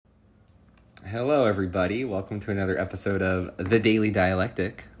Hello, everybody. Welcome to another episode of The Daily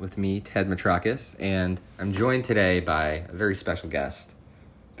Dialectic with me, Ted Matrakis, and I'm joined today by a very special guest,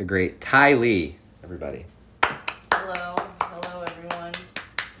 the great Tai Lee. Everybody. Hello. Hello, everyone.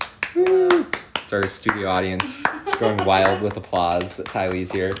 Woo. It's our studio audience going wild with applause that Tai Lee's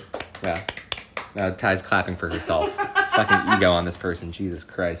here. Yeah. Now Ty's clapping for herself. Fucking ego on this person. Jesus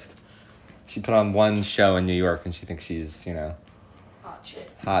Christ. She put on one show in New York and she thinks she's,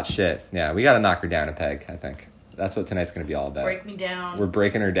 hot shit. Yeah, we got to knock her down a peg, I think. That's what tonight's going to be all about. Break me down. We're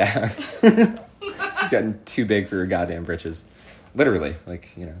breaking her down. She's getting too big for her goddamn britches. Literally,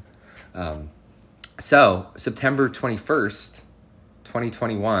 So, September 21st,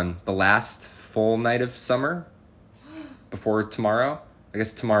 2021, the last full night of summer before tomorrow. I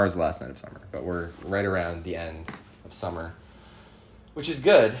guess tomorrow's the last night of summer, but we're right around the end of summer, which is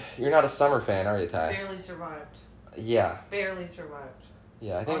good. You're not a summer fan, are you, Ty? Barely survived. Yeah. Barely survived.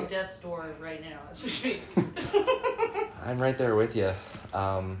 Yeah, I think on death's door right now, as we speak. I'm right there with you.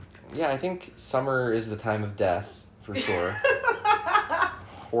 I think summer is the time of death, for sure.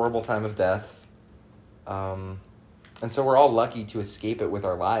 Horrible time of death. And so we're all lucky to escape it with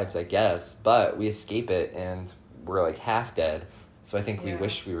our lives, I guess. But we escape it and we're like half dead. So I think we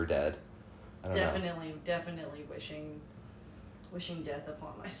wish we were dead. I don't know. Definitely wishing death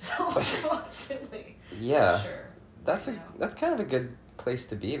upon myself constantly. Yeah. For sure. That's kind of a good place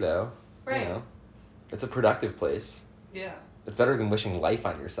to be, though. Right. You know? It's a productive place. Yeah. It's better than wishing life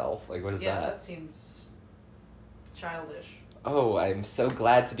on yourself. Like, what is that? Yeah, that seems childish. Oh, I'm so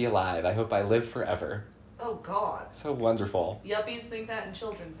glad to be alive. I hope I live forever. Oh, God. So wonderful. Yuppies think that and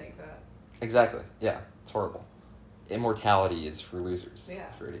children think that. Exactly. Yeah. It's horrible. Immortality is for losers. Yeah.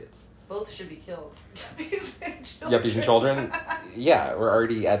 It's for idiots. Both should be killed. Yuppies and children. Yuppies and children? Yeah, we're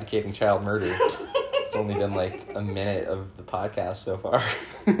already advocating child murder. It's only been like a minute of the podcast so far.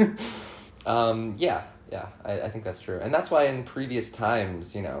 I think that's true. And that's why in previous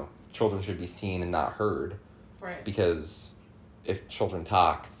times, children should be seen and not heard. Right. Because if children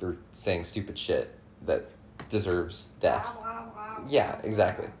talk, they're saying stupid shit that deserves death. Yeah,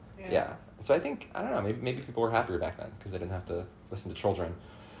 exactly. Yeah. So I think, I don't know, maybe people were happier back then because they didn't have to listen to children.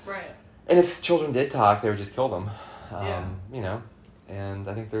 Right. And if children did talk, they would just kill them. And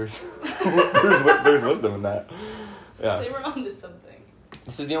I think there's there's wisdom in that. Yeah. They were onto something.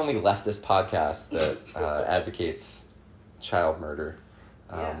 This is the only leftist podcast that advocates child murder.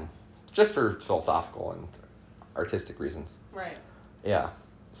 Just for philosophical and artistic reasons. Right. Yeah.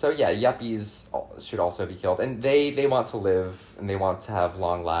 So yuppies should also be killed. And they want to live and they want to have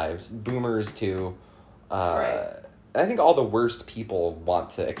long lives. Boomers too. Right. I think all the worst people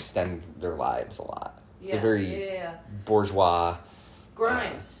want to extend their lives a lot. It's a very bourgeois...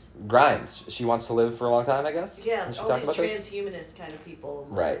 Grimes. She wants to live for a long time, I guess? Yeah, all these transhumanist this? kind of people.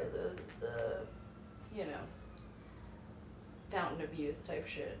 Right. The fountain of youth type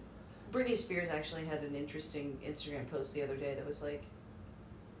shit. Britney Spears actually had an interesting Instagram post the other day that was like,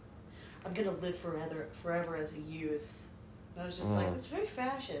 I'm going to live forever as a youth. And I was just like, it's very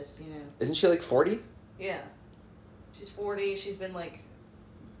fascist, Isn't she like 40? Yeah. She's 40. She's been like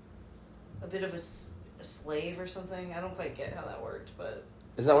a bit of a slave or something. I don't quite get how that worked, but...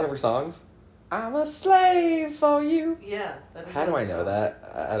 Isn't that one of her songs? I'm a slave for you. Yeah. That is how do I know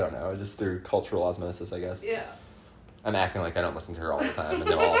that? I don't know. Just through cultural osmosis, I guess. Yeah. I'm acting like I don't listen to her all the time and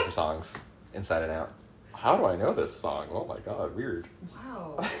know all of her songs inside and out. How do I know this song? Oh my god, weird.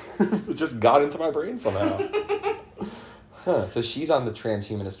 Wow. It just got into my brain somehow. So she's on the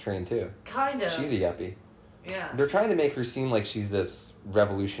transhumanist train too. Kind of. She's a yuppie. Yeah. They're trying to make her seem like she's this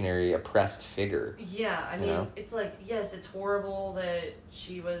revolutionary, oppressed figure. Yeah, I mean, it's like, yes, it's horrible that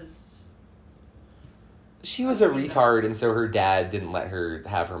she was... She was a retard, and so her dad didn't let her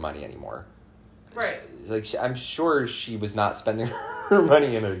have her money anymore. Right. I'm sure she was not spending her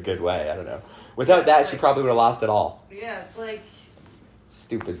money in a good way. I don't know. Without that, she probably would have lost it all. Yeah, it's like...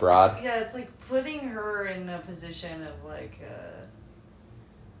 Stupid broad. Yeah, it's like putting her in a position of, like,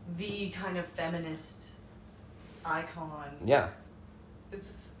 the kind of feminist... icon. Yeah.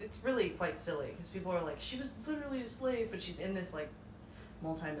 It's really quite silly because people are like, she was literally a slave, but she's in this like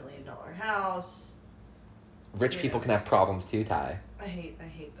multi-million-dollar house. Rich people can have problems too, Ty. I hate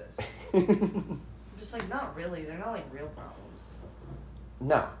this. I'm just like, not really. They're not like real problems.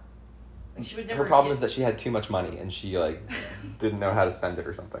 No. Like, she would never. Her problem is that she had too much money and she like didn't know how to spend it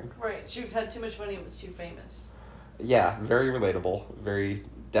or something. Right. She had too much money and was too famous. Yeah, very relatable. Very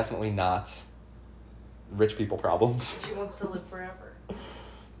definitely not rich people problems. She wants to live forever.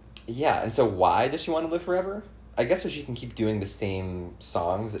 Yeah, and so why does she want to live forever? I guess so she can keep doing the same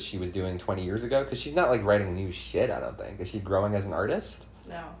songs that she was doing 20 years ago, because she's not, like, writing new shit, I don't think. Is she growing as an artist?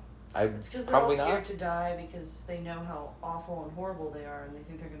 No. It's because they're all scared to die because they know how awful and horrible they are, and they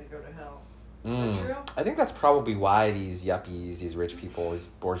think they're going to go to hell. Is that true? I think that's probably why these yuppies, these rich people, these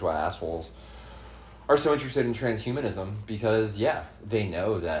bourgeois assholes are so interested in transhumanism, because, yeah, they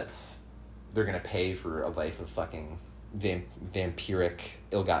know that they're going to pay for a life of fucking vampiric,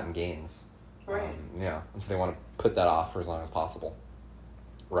 ill-gotten gains. Right. Yeah, and so they want to put that off for as long as possible.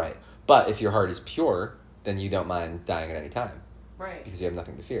 Right. But if your heart is pure, then you don't mind dying at any time. Right. Because you have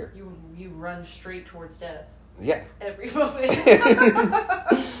nothing to fear. You run straight towards death. Yeah. Every moment.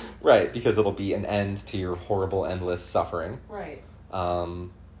 Right, because it'll be an end to your horrible, endless suffering. Right.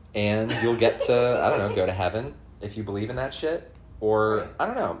 And you'll get to, I don't know, go to heaven if you believe in that shit. Or, right. I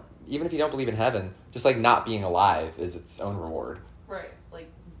don't know, even if you don't believe in heaven, just like not being alive is its own reward. Right, like...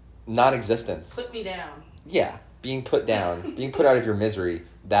 non-existence. Put me down. Yeah, being put down, being put out of your misery,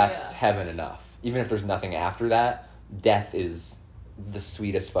 that's heaven enough. Even if there's nothing after that, death is the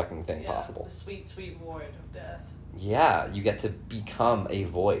sweetest fucking thing possible. The sweet, sweet void of death. Yeah, you get to become a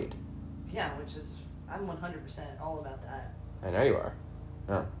void. Yeah, which is, I'm 100% all about that. I know you are.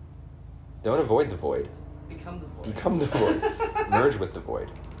 Yeah. Don't avoid the void. Become the void. Become the void. Merge with the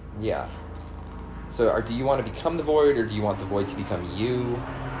void. Yeah. So do you want to become the void, or do you want the void to become you?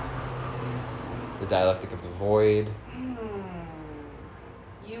 The dialectic of the void.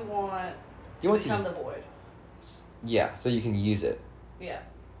 You want to become the void. Yeah, so you can use it. Yeah.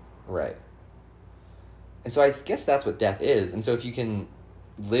 Right. And so I guess that's what death is. And so if you can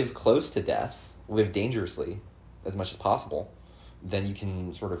live close to death, live dangerously as much as possible, then you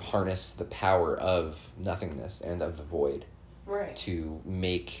can sort of harness the power of nothingness and of the void. Right. To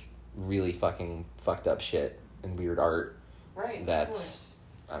make really fucking fucked up shit and weird art. Right, that, of course.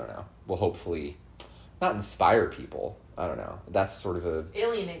 I don't know, will hopefully not inspire people. I don't know. That's sort of a...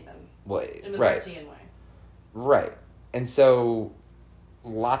 alienate them. Well, in the right. Martian way. Right. And so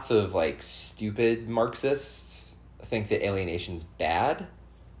lots of, like, stupid Marxists think that alienation's bad,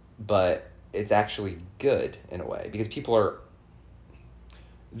 but it's actually good in a way, because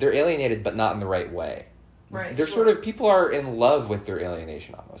they're alienated, but not in the right way. Right. They're sort of, people are in love with their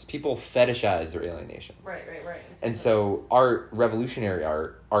alienation almost. People fetishize their alienation. Right. And so art, revolutionary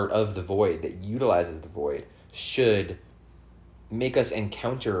art of the void that utilizes the void, should make us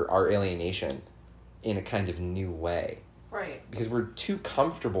encounter our alienation in a kind of new way. Right. Because we're too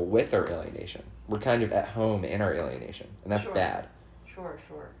comfortable with our alienation. We're kind of at home in our alienation, and that's bad. Sure.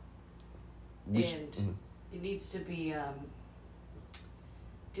 It needs to be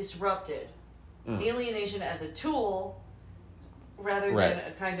disrupted. Alienation as a tool rather than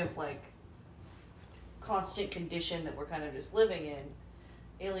a kind of like constant condition that we're kind of just living in.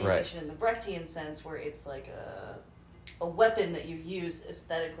 Alienation in the Brechtian sense, where it's like a weapon that you use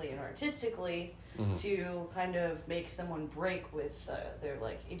aesthetically and artistically to kind of make someone break with their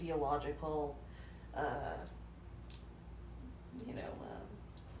like ideological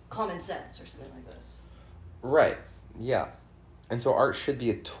common sense or something like this. Right. Yeah. And so art should be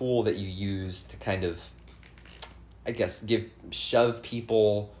a tool that you use to kind of, I guess, shove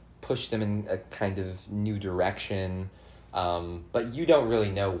people, push them in a kind of new direction, but you don't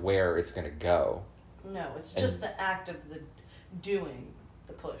really know where it's going to go. No, it's just the act of the doing,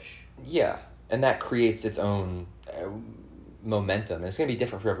 the push. Yeah, and that creates its own momentum, and it's going to be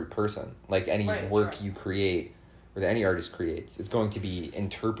different for every person. Like any work you create, or that any artist creates, it's going to be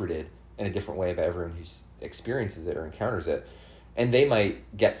interpreted in a different way by everyone who experiences it or encounters it. And they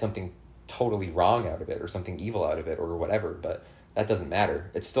might get something totally wrong out of it, or something evil out of it, or whatever, but that doesn't matter.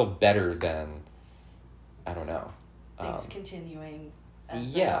 It's still better than, I don't know. Things continuing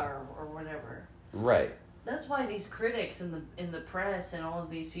as they are, or whatever. Right. That's why these critics in the press and all of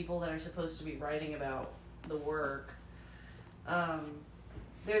these people that are supposed to be writing about the work,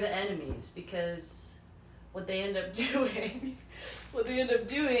 they're the enemies, because what they end up doing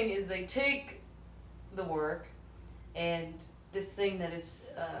is they take the work and this thing that is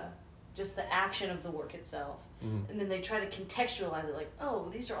just the action of the work itself, and then they try to contextualize it like, oh,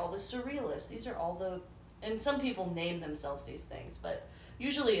 these are all the surrealists, these are all the... And some people name themselves these things, but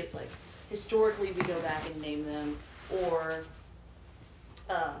usually it's like, historically we go back and name them, or,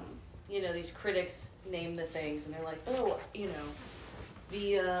 these critics name the things, and they're like, oh,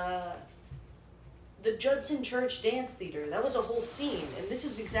 the Judson Church Dance Theater, that was a whole scene, and this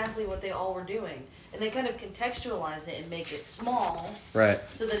is exactly what they all were doing. And they kind of contextualize it and make it small, right,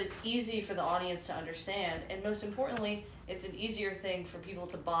 so that it's easy for the audience to understand, and most importantly, it's an easier thing for people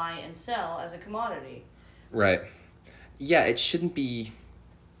to buy and sell as a commodity. Right. Yeah, it shouldn't be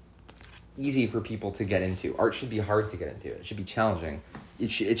easy for people to get into. Art should be hard to get into. It should be challenging. It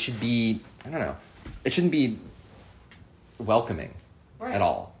should be, I don't know, it shouldn't be welcoming at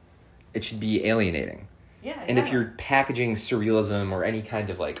all. it should be alienating. Yeah. And if you're packaging surrealism or any kind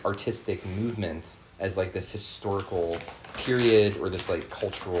of like artistic movement as like this historical period or this like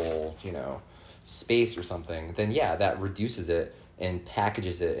cultural, you know, space or something, then yeah, that reduces it and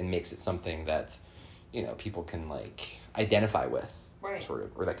packages it and makes it something that, you know, people can like identify with, right, sort of,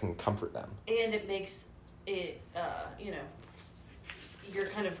 or that can comfort them. And it makes it, you know, you're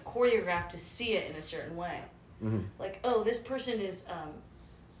kind of choreographed to see it in a certain way. Mm-hmm. Like, oh, this person is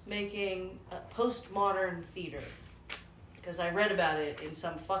making postmodern theater because I read about it in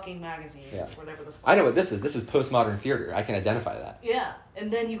some fucking magazine, or whatever the fuck. I know what this is. This is postmodern theater. I can identify that. Yeah,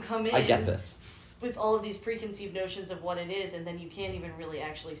 and then you come in. I get this. With all of these preconceived notions of what it is, and then you can't even really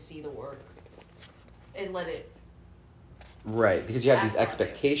actually see the work and let it. Right, because you have these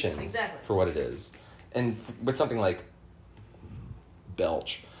expectations for what it is. And with something like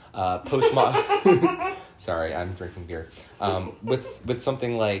belch, postmodern. Sorry, I'm drinking beer. With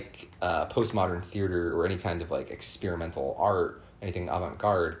something like postmodern theater or any kind of like experimental art, anything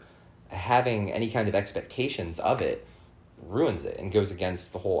avant-garde, having any kind of expectations of it ruins it and goes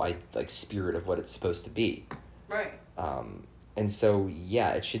against the whole like spirit of what it's supposed to be. Right. And so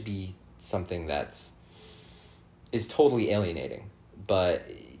yeah, it should be something is totally alienating. But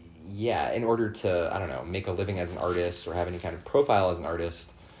yeah, in order to, I don't know, make a living as an artist or have any kind of profile as an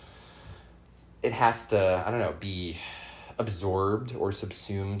artist, it has to, I don't know, be absorbed or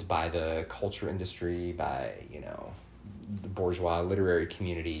subsumed by the culture industry, by, you know, the bourgeois literary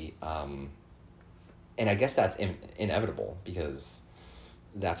community. And I guess that's inevitable because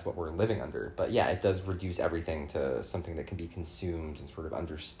that's what we're living under. But yeah, it does reduce everything to something that can be consumed and sort of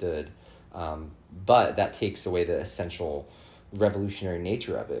understood. But that takes away the essential revolutionary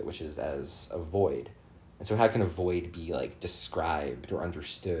nature of it, which is as a void. And so how can a void be like described or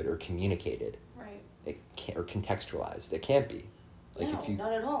understood or communicated? Right. It can't, or contextualized. It can't be. Like no, if you,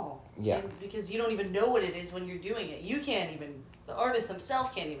 not at all. Yeah. And because you don't even know what it is when you're doing it. You can't even, the artists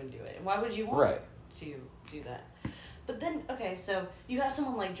themselves can't even do it. And why would you want to do that? But then, okay, so you have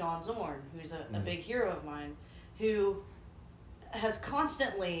someone like John Zorn, who's a big hero of mine, who has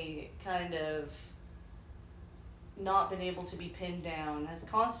constantly kind of not been able to be pinned down, has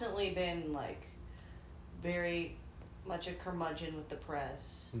constantly been like very much a curmudgeon with the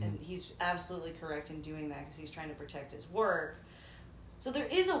press. And he's absolutely correct in doing that because he's trying to protect his work. So there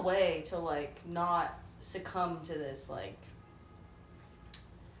is a way to like not succumb to this like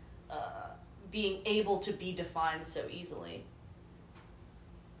being able to be defined so easily.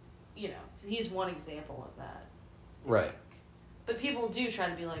 You know, he's one example of that. right. But people do try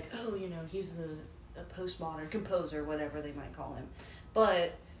to be like, oh, you know, he's a postmodern composer, whatever they might call him.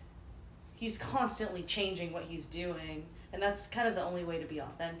 But he's constantly changing what he's doing, and that's kind of the only way to be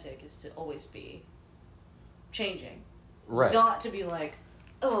authentic, is to always be changing. Right. Not to be like,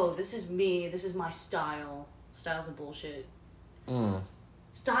 oh, this is me, this is my style. Style's a bullshit.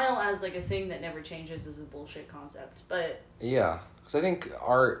 Style as like a thing that never changes is a bullshit concept. But yeah, because I think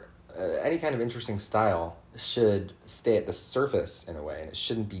art, any kind of interesting style should stay at the surface in a way, and it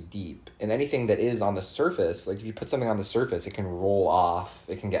shouldn't be deep. And anything that is on the surface, like if you put something on the surface, it can roll off,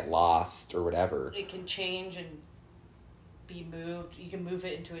 it can get lost or whatever. It can change and be moved. You can move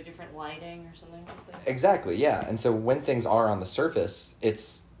it into a different lighting or something like that. Exactly, yeah. And so when things are on the surface,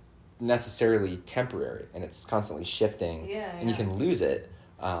 it's necessarily temporary, and it's constantly shifting, and you can lose it,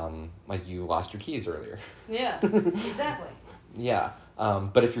 like you lost your keys earlier. Yeah, exactly. Yeah.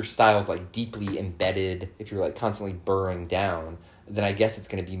 But if your style's like deeply embedded, if you're like constantly burrowing down, then I guess it's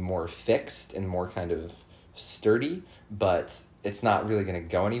going to be more fixed and more kind of sturdy, but it's not really going to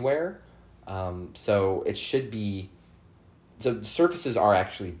go anywhere. So it should be, so surfaces are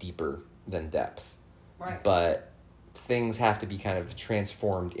actually deeper than depth. Right. But things have to be kind of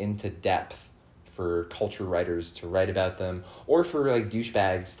transformed into depth for culture writers to write about them, or for like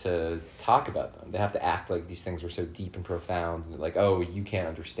douchebags to talk about them. They have to act like these things are so deep and profound, and like, oh, you can't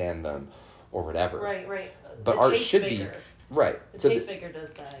understand them, or whatever. Right, right. But art should be right. The tastemaker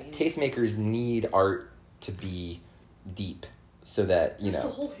does that. You know? Tastemakers need art to be deep, so that you know. It's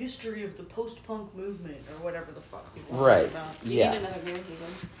the whole history of the post-punk movement, or whatever the fuck. Right. About. Yeah. You need another beer,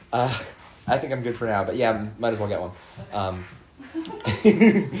 Keegan? I think I'm good for now, but yeah, might as well get one.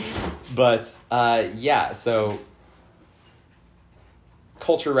 Okay. But yeah, so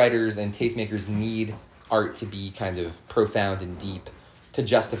culture writers and tastemakers need art to be kind of profound and deep to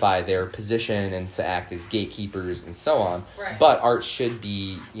justify their position and to act as gatekeepers and so on. Right. But art should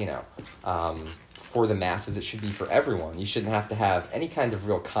be, you know, for the masses. It should be for everyone. You shouldn't have to have any kind of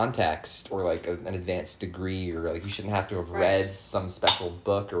real context or like an advanced degree, or like you shouldn't have to have read some special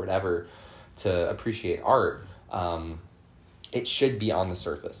book or whatever to appreciate art. It should be on the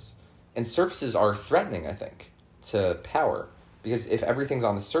surface. And surfaces are threatening, I think, to power. Because if everything's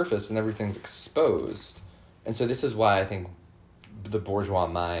on the surface and everything's exposed, and so this is why I think the bourgeois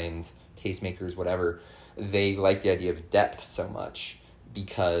mind, tastemakers, whatever, they like the idea of depth so much,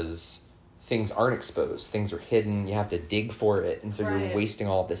 because things aren't exposed. Things are hidden. You have to dig for it. And so you're wasting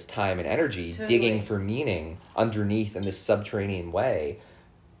all this time and energy digging for meaning underneath in this subterranean way.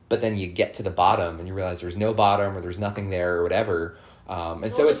 But then you get to the bottom and you realize there's no bottom or there's nothing there or whatever. And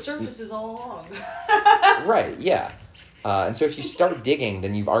so the surface is all along. Right, yeah. And so if you start digging,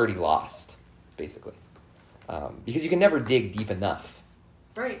 then you've already lost, basically. Because you can never dig deep enough.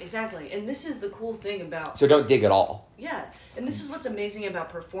 Right, exactly. And this is the cool thing about... So don't dig at all. Yeah, and this is what's amazing about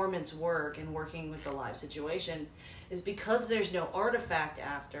performance work and working with the live situation, is because there's no artifact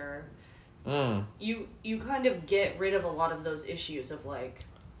after, you kind of get rid of a lot of those issues of like...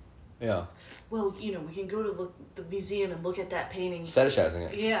 Yeah. Well, you know, we can go to the museum and look at that painting.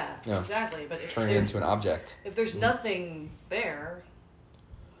 Fetishizing it. Yeah, exactly. But if turning it into an object. If there's nothing there,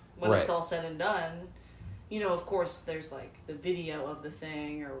 when it's all said and done... You know, of course, there's, like, the video of the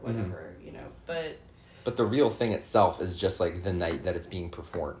thing or whatever, you know, but... But the real thing itself is just, like, the night that it's being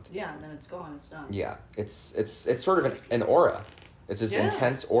performed. Yeah, and then it's gone, it's done. Yeah, it's sort of an aura. It's this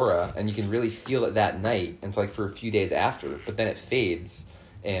intense aura, and you can really feel it that night and, like, for a few days after, but then it fades,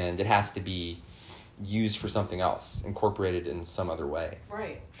 and it has to be used for something else, incorporated in some other way.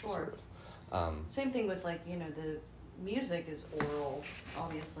 Right, sure. Sort of. Same thing with, like, you know, the... Music is oral,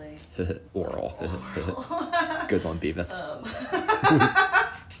 obviously. Oral. Good one, Beavis.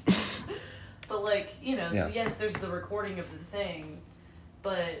 But, like, you know, yes, there's the recording of the thing,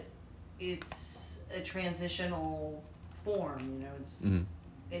 but it's a transitional form, you know, it's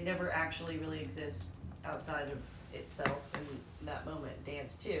it never actually really exists outside of itself in that moment.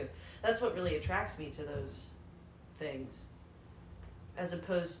 Dance, too. That's what really attracts me to those things, as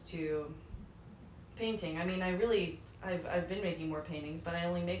opposed to painting. I mean, I've been making more paintings, but I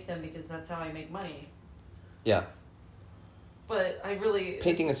only make them because that's how I make money. Yeah. But I really...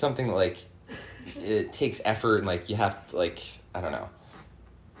 Painting is something that, like, it takes effort and, like, you have to, like, I don't know.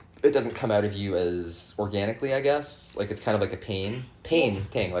 It doesn't come out of you as organically, I guess. Like, it's kind of like a pain. Pain,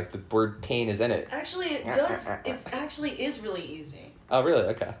 like, the word pain is in it. Actually, it does. It actually is really easy. Oh, really?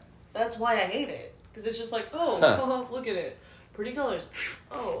 Okay. That's why I hate it. Because it's just like, oh, look at it. Pretty colors.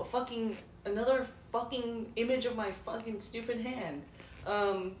 Oh, another fucking image of my fucking stupid hand.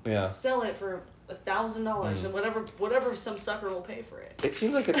 Sell it for $1,000 and whatever some sucker will pay for it. It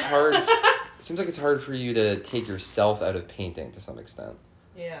seems like it's hard. It seems like it's hard for you to take yourself out of painting to some extent.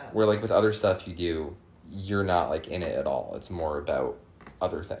 Yeah. Where, like, with other stuff you do, you're not, like, in it at all. It's more about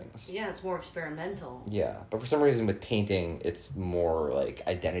other things. Yeah, it's more experimental. Yeah, but for some reason with painting, it's more, like,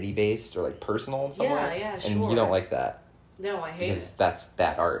 identity-based or, like, personal in some way. Yeah, sure. And you don't like that. No, I hate it. Because that's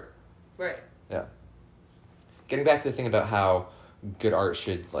bad art. Right. Yeah. Getting back to the thing about how good art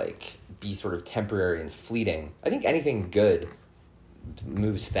should, like, be sort of temporary and fleeting, I think anything good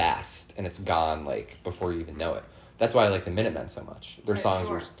moves fast and it's gone, like, before you even know it. That's why I like the Minutemen so much. Their songs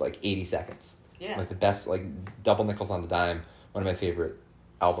are, like, 80 seconds. Yeah. Like, the best, like, Double Nickels on the Dime, one of my favorite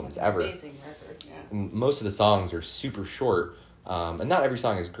albums ever. Amazing record, yeah. And most of the songs are super short, and not every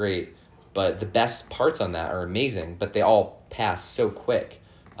song is great, but the best parts on that are amazing, but they all pass so quick.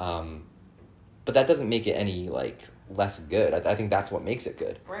 But that doesn't make it any, like, less good. I think that's what makes it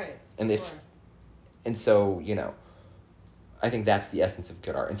good. Right. And so, you know, I think that's the essence of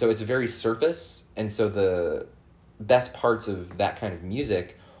good art. And so it's very surface, and so the best parts of that kind of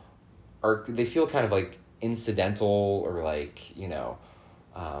music they feel kind of, like, incidental or, like, you know,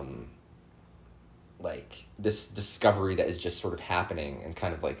 like this discovery that is just sort of happening in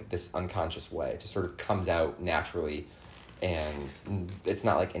kind of, like, this unconscious way. It just sort of comes out naturally, and it's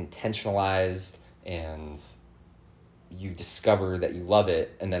not, like, intentionalized, and you discover that you love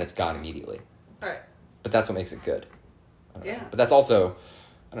it, and then it's gone immediately. Right. But that's what makes it good. Yeah. But that's also,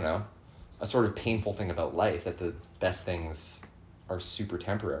 I don't know, a sort of painful thing about life, that the best things are super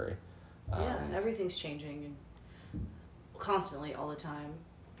temporary. And everything's changing and constantly, all the time.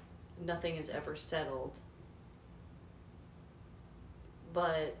 Nothing is ever settled.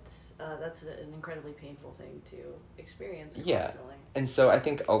 But that's an incredibly painful thing to experience constantly. And so I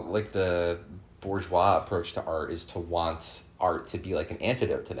think, like, the bourgeois approach to art is to want art to be, like, an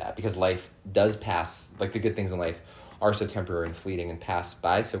antidote to that, because life does pass, like, the good things in life are so temporary and fleeting and pass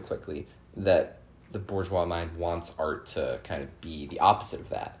by so quickly that the bourgeois mind wants art to kind of be the opposite of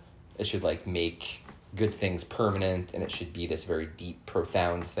that. It should, like, make good things permanent, and it should be this very deep,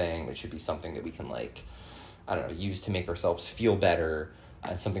 profound thing. It should be something that we can, like, I don't know, use to make ourselves feel better.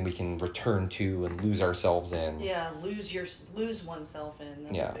 and something we can return to and lose ourselves in. Yeah, lose oneself in.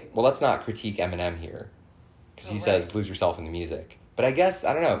 That's a big one. Well, let's not critique Eminem here, because he says lose yourself in the music. But I guess,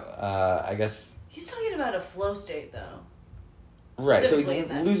 I don't know, I guess... He's talking about a flow state, though. Right, so he's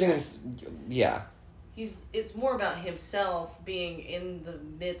losing It's more about himself being in the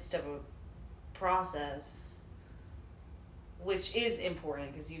midst of a process, which is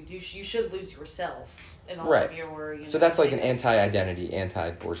important, because you should lose yourself in all of your... So that's like an anti-identity,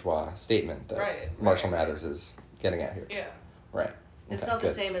 anti-bourgeois statement that Marshall Mathers is getting at here. Yeah. Right. It's not the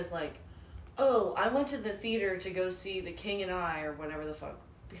same as like, oh, I went to the theater to go see The King and I, or whatever the fuck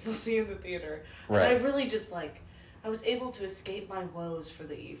people see in the theater. And I really just I was able to escape my woes for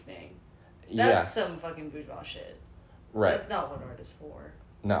the evening. That's some fucking bourgeois shit. Right. That's not what art is for.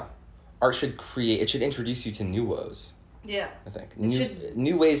 No. Art should introduce you to new woes. Yeah. I think.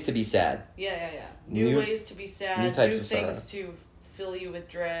 New ways to be sad. Yeah. New ways to be sad. New things to fill you with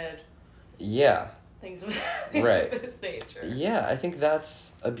dread. Yeah. Things of this nature. Yeah, I think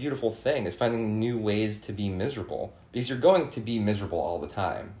that's a beautiful thing, is finding new ways to be miserable. Because you're going to be miserable all the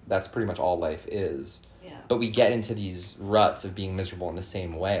time. That's pretty much all life is. Yeah. But we get into these ruts of being miserable in the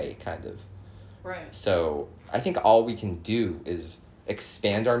same way, kind of. Right. So I think all we can do is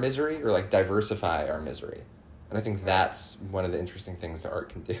expand our misery, or diversify our misery. And I think that's one of the interesting things that art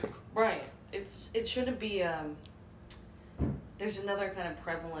can do. Right. It shouldn't be... there's another kind of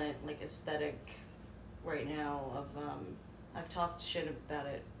prevalent aesthetic right now of I've talked shit about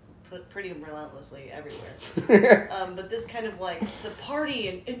it pretty relentlessly everywhere. But this kind of the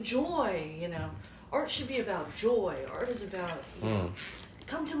party and joy, art should be about joy. Art is about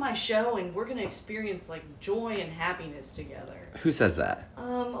come to my show and we're gonna experience joy and happiness together. Who says that?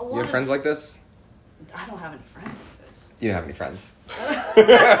 You have friends like this? I don't have any friends like this. You don't have any friends.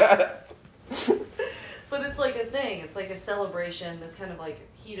 But it's a thing. It's a celebration. This kind of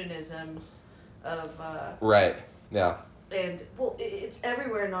hedonism of right. Yeah. And it's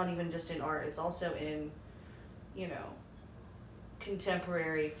everywhere. Not even just in art. It's also in,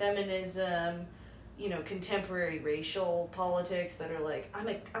 contemporary feminism. Contemporary racial politics that are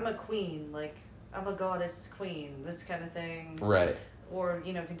I'm a queen. I'm a goddess queen. This kind of thing. Right. Or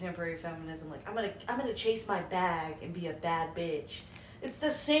contemporary feminism. I'm gonna chase my bag and be a bad bitch. It's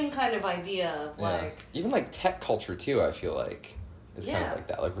the same kind of idea of even tech culture too. I feel it's kind of like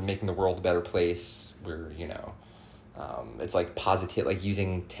that. We're making the world a better place. We're it's positive,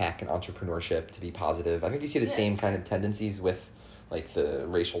 using tech and entrepreneurship to be positive. I think you see the same kind of tendencies with the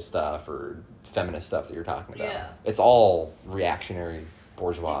racial stuff or feminist stuff that you're talking about. Yeah. It's all reactionary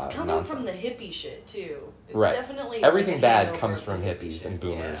bourgeois. It's coming nonsense. from the hippie shit too. It's definitely everything bad comes from hippies and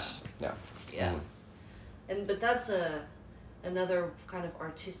boomers. Yeah. Yeah. But that's another kind of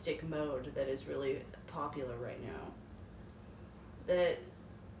artistic mode that is really popular right now. That,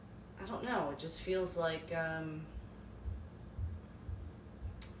 I don't know, it just feels like,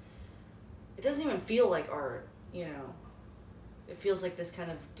 it doesn't even feel like art, It feels like this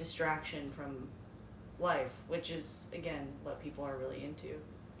kind of distraction from life, which is, again, what people are really into.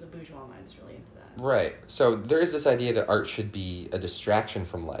 The bourgeois mind is really into that. Right. So there is this idea that art should be a distraction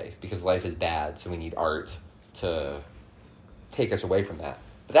from life, because life is bad, so we need art to take us away from that.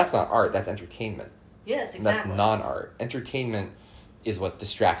 But that's not art, that's entertainment. Yes, exactly. That's non-art. Entertainment is what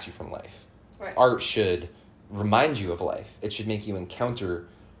distracts you from life. Right. Art should remind you of life. It should make you encounter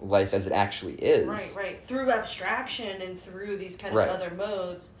life as it actually is. Right. Through abstraction and through these kind of other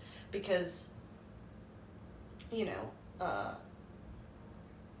modes, because,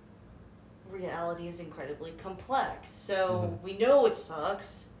 reality is incredibly complex. So we know it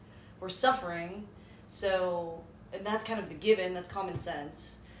sucks. We're suffering. So... And that's kind of the given, that's common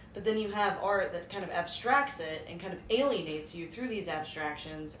sense. But then you have art that kind of abstracts it and kind of alienates you through these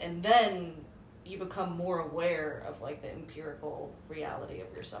abstractions, and then you become more aware of the empirical reality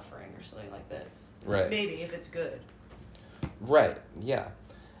of your suffering or something like this. Right. Maybe, if it's good. Right, yeah.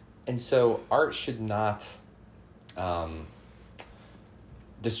 And so art should not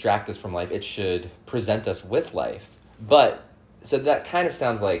distract us from life. It should present us with life. But, so that kind of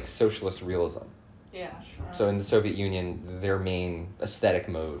sounds like socialist realism. Yeah, sure. So in the Soviet Union, their main aesthetic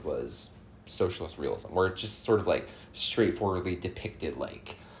mode was socialist realism, where it just sort of straightforwardly depicted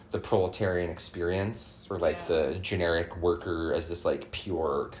the proletarian experience, or the generic worker as this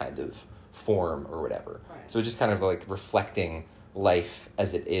pure kind of form or whatever. Right. So it's just kind of reflecting life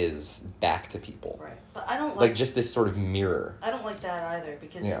as it is back to people. Right. But I don't just this sort of mirror. I don't like that either,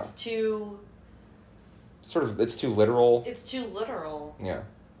 because it's too... It's too literal. It's too literal. Yeah.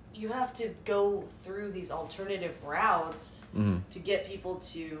 You have to go through these alternative routes to get people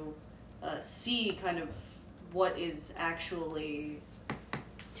to see kind of what is actually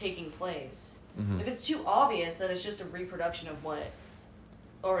taking place. Mm-hmm. If it's too obvious that it's just a reproduction of what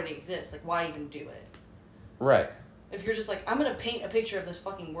already exists, like, why even do it? Right. If you're just like, I'm going to paint a picture of this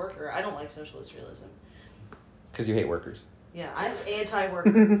fucking worker, I don't like socialist realism. Because you hate workers. Yeah, I'm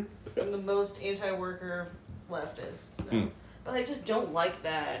anti-worker. I'm the most anti-worker leftist. No. But I just don't like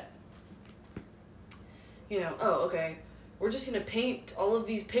that. You know, oh, okay, we're just going to paint all of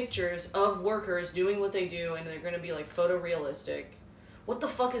these pictures of workers doing what they do, and they're going to be, like, photorealistic. What the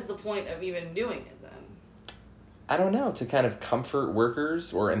fuck is the point of even doing it, then? I don't know, to kind of comfort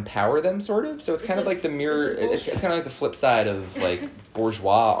workers or empower them, sort of. So it's kind of like the mirror, it's kind of like the flip side of, like,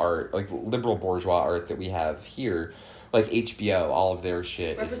 bourgeois art, like, liberal bourgeois art that we have here. Like, HBO, all of their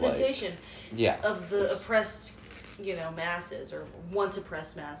shit representation is, like... Yeah. Of the oppressed, you know, masses, or once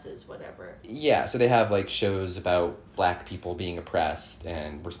oppressed masses, whatever. Yeah, so they have, like, shows about black people being oppressed,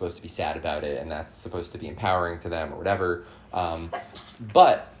 and we're supposed to be sad about it, and that's supposed to be empowering to them, or whatever.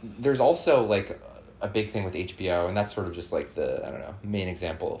 But there's also, like... a big thing with HBO, and that's sort of just like the, I don't know, main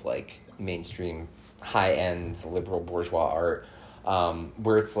example of like mainstream high-end liberal bourgeois art,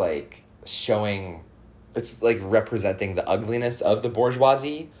 where it's like showing, it's like representing the ugliness of the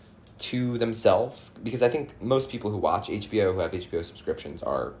bourgeoisie to themselves, because I think most people who watch HBO, who have HBO subscriptions,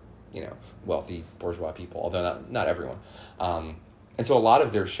 are, you know, wealthy bourgeois people, although not everyone. And so a lot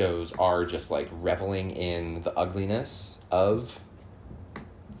of their shows are just like reveling in the ugliness of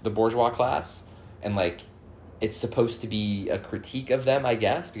the bourgeois class. And, like, it's supposed to be a critique of them, I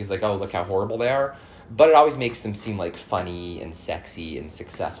guess, because, like, oh, look how horrible they are. But it always makes them seem, like, funny and sexy and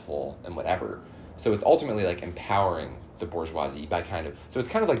successful and whatever. So it's ultimately, like, empowering the bourgeoisie by kind of... So it's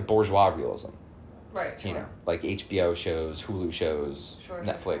kind of like bourgeois realism. Right, sure. You know, like HBO shows, Hulu shows, sure,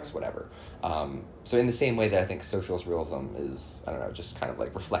 Netflix, whatever. So in the same way that I think socialist realism is, I don't know, just kind of,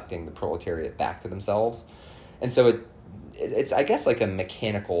 like, reflecting the proletariat back to themselves. And so it's I guess, like, a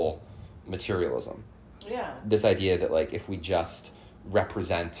mechanical... materialism. Yeah. This idea that, like, if we just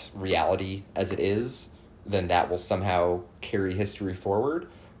represent reality as it is, then that will somehow carry history forward.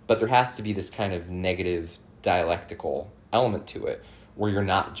 But there has to be this kind of negative dialectical element to it, where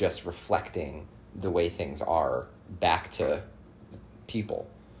you're not just reflecting the way things are back to people.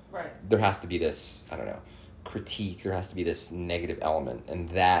 Right. There has to be this, I don't know, critique, there has to be this negative element, and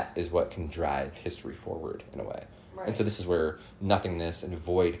that is what can drive history forward in a way. Right. And so this is where nothingness and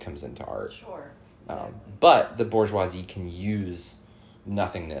void comes into art. Sure. Exactly. But the bourgeoisie can use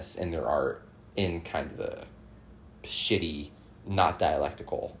nothingness in their art in kind of a shitty, not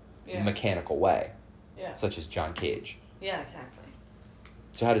dialectical, mechanical way. Yeah. Such as John Cage. Yeah, exactly.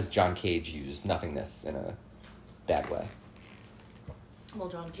 So how does John Cage use nothingness in a bad way? Well,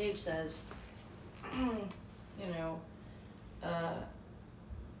 John Cage says, you know,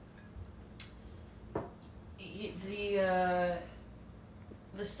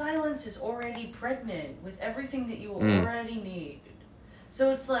 the silence is already pregnant with everything that you will already need.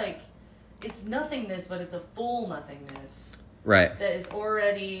 So it's like, it's nothingness, but it's a full nothingness. Right. That is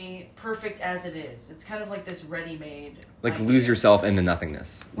already perfect as it is. It's kind of like this ready-made... Like, idea. Lose yourself in the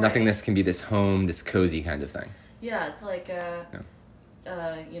nothingness. Right. Nothingness can be this home, this cozy kind of thing. Yeah, it's like,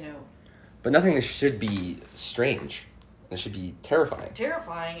 you know... But nothingness should be strange. It should be terrifying.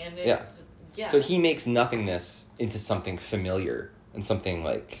 Terrifying, and yeah. So he makes nothingness into something familiar and something,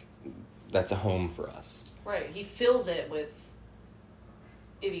 like, that's a home for us. Right. He fills it with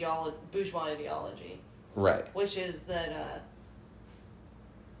bourgeois ideology. Right. Which is that,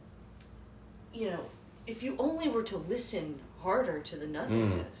 you know, if you only were to listen harder to the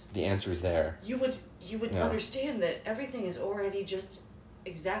nothingness... the answer is there. You would understand that everything is already just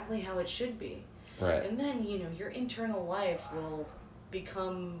exactly how it should be. Right. And then, you know, your internal life will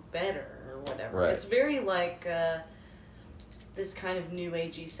become better or whatever. Right. It's very like this kind of new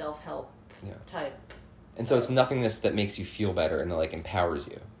agey self-help type. And so it's nothingness that makes you feel better and that, like, empowers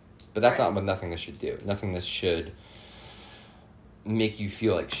you. But that's not what nothingness should do. Nothingness should make you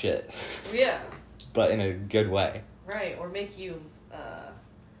feel like shit. Yeah. But in a good way. Right, or make you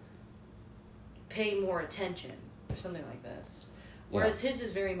pay more attention or something like this. Whereas his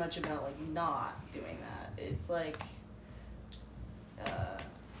is very much about, like, not doing that. It's like...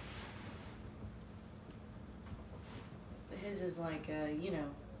 his is like, you know,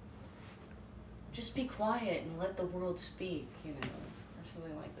 just be quiet and let the world speak, you know, or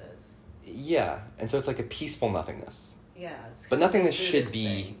something like this. Yeah, and so it's like a peaceful nothingness. Yeah. But nothingness should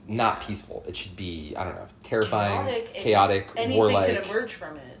be not peaceful. It should be, I don't know, terrifying, chaotic, warlike. Anything can emerge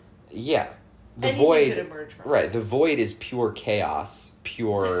from it. Yeah. Anything could emerge from it. Right, the void is pure chaos,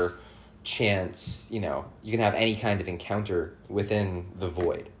 pure chance, you know. You can have any kind of encounter within the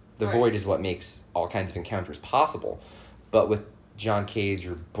void. The void is what makes all kinds of encounters possible. But with John Cage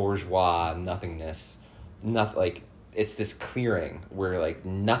or bourgeois nothingness, like it's this clearing where like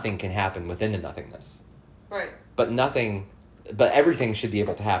nothing can happen within the nothingness. Right. But everything should be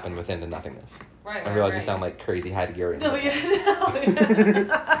able to happen within the nothingness. Right. I realize we sound like crazy Heideggerian. No, yeah.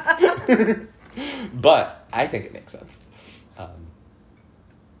 But I think it makes sense.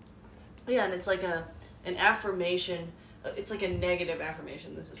 Yeah, and it's like an affirmation. It's like a negative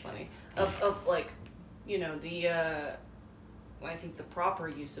affirmation. This is funny. Of like, you know, I think the proper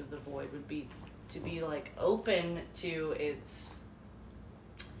use of the void would be to be like open to its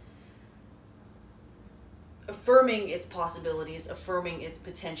affirming its possibilities, affirming its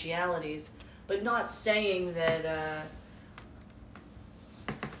potentialities, but not saying that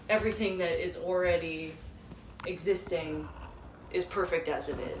everything that is already existing is perfect as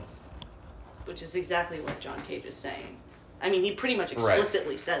it is, which is exactly what John Cage is saying. I mean, he pretty much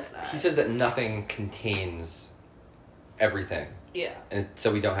explicitly says that. He says that nothing contains everything. Yeah. And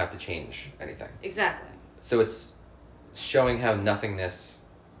so we don't have to change anything. Exactly. So it's showing how nothingness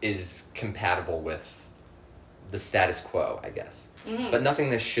is compatible with the status quo, I guess. Mm-hmm. But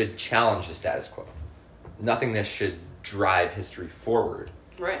nothingness should challenge the status quo. Nothingness should drive history forward.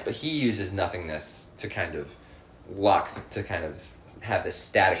 Right. But he uses nothingness to kind of have this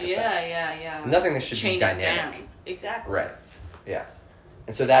static effect. Yeah. So nothingness should Chain be dynamic. Down. Exactly. Right. Yeah.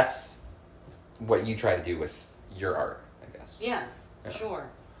 And so that's what you try to do with your art, I guess. Yeah. Sure.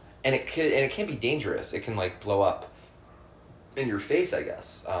 And it can be dangerous. It can like blow up in your face, I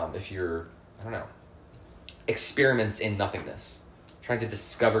guess. If you're, I don't know, experiments in nothingness, trying to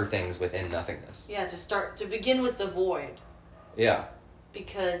discover things within nothingness. Yeah, to begin with the void. Yeah.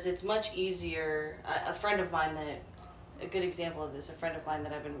 Because it's much easier. A friend of mine a good example of this, a friend of mine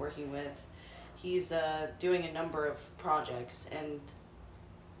that I've been working with, he's doing a number of projects, and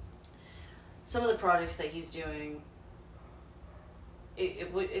some of the projects that he's doing,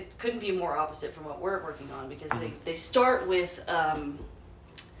 it couldn't be more opposite from what we're working on, because they start with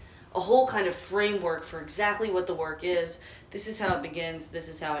a whole kind of framework for exactly what the work is. This is how it begins, this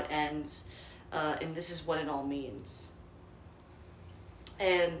is how it ends, and this is what it all means.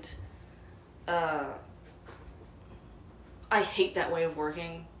 And I hate that way of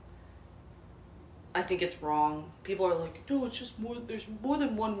working. I think it's wrong. People are like, no, it's just there's more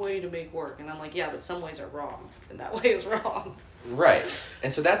than one way to make work. And I'm like, yeah, but some ways are wrong, and that way is wrong. Right.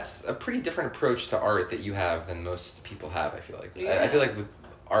 And so that's a pretty different approach to art that you have than most people have, I feel like. Yeah. I feel like with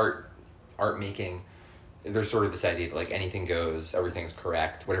art making, there's sort of this idea that like anything goes, everything's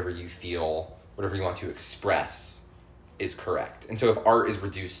correct, whatever you feel, whatever you want to express is correct. And so if art is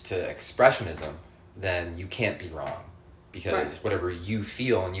reduced to expressionism, then you can't be wrong, because whatever you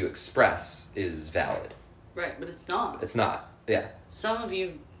feel and you express is valid. Right, but it's not. It's not. Yeah. Some of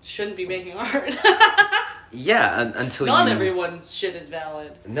you shouldn't be making art. Yeah, until not everyone's shit is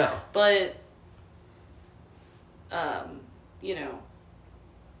valid. No. But, you know,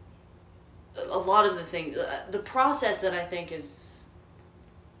 a lot of the things, the process that I think is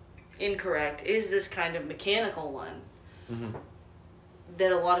incorrect is this kind of mechanical one. Mm-hmm.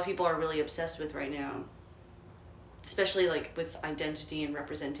 That a lot of people are really obsessed with right now, especially like with identity and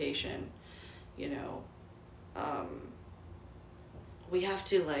representation. You know, we have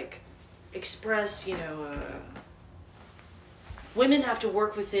to like express, you know, women have to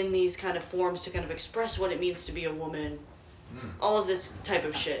work within these kind of forms to kind of express what it means to be a woman. All of this type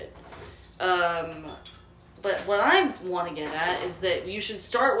of shit. But what I want to get at is that you should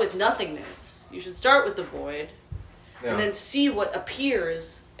start with nothingness. You should start with the void. Yeah. And then see what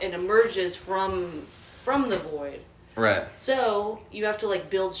appears and emerges from the void. Right. So you have to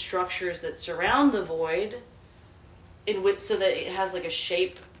like build structures that surround the void, in which so that it has like a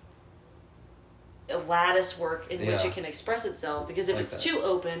shape, a lattice work in which it can express itself. Because if it's too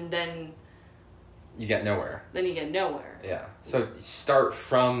open, then you get nowhere. Then you get nowhere. Yeah. So start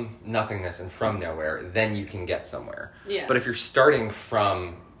from nothingness and from nowhere, then you can get somewhere. Yeah. But if you're starting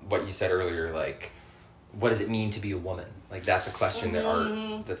from what you said earlier, like, what does it mean to be a woman? Like, that's a question that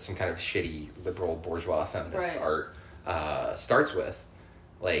art, that's some kind of shitty liberal bourgeois feminist art starts with.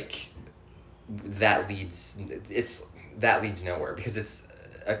 Like, that leads nowhere, because it's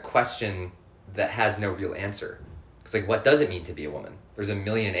a question that has no real answer. It's like, what does it mean to be a woman? There's a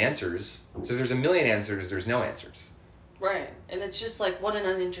million answers. So if there's a million answers, there's no answers. Right. And it's just like, what an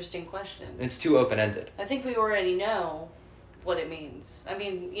uninteresting question. It's too open-ended. I think we already know what it means. I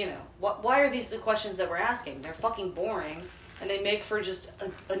mean, you know, why are these the questions that we're asking? They're fucking boring, and they make for just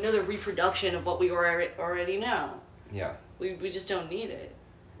another reproduction of what we already know. Yeah. We just don't need it.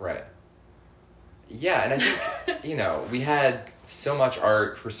 Right. Yeah, and I think, you know, we had so much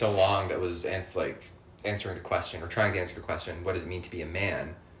art for so long that was, and it's like, answering the question, or trying to answer the question, what does it mean to be a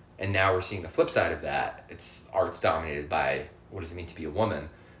man? And now we're seeing the flip side of that. Art's dominated by, what does it mean to be a woman?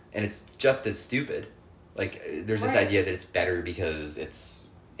 And it's just as stupid. Like, there's this idea that it's better because it's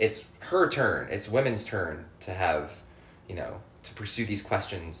her turn, it's women's turn to have, to pursue these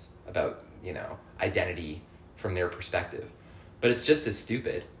questions about, identity from their perspective. But it's just as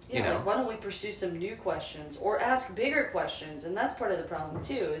stupid. Yeah, like, why don't we pursue some new questions or ask bigger questions? And that's part of the problem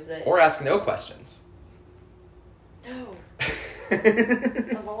too, is that... Or ask no questions. No.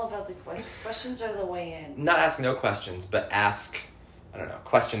 I'm all about the questions are the way in. Not ask no questions, but ask,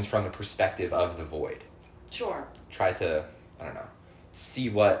 questions from the perspective of the void. Sure. Try to, see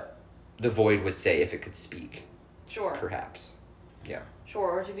what the void would say if it could speak. Sure. Perhaps. Yeah. Sure,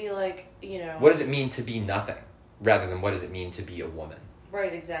 or to be like, What does it mean to be nothing, rather than what does it mean to be a woman?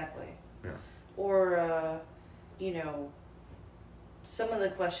 Right, exactly. Yeah. Or, some of the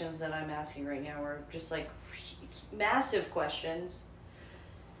questions that I'm asking right now are just like massive questions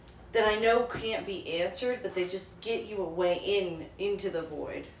that I know can't be answered, but they just get you a way into the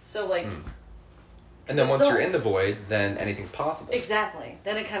void. So, like... And then once you're in the void, then anything's possible. Exactly.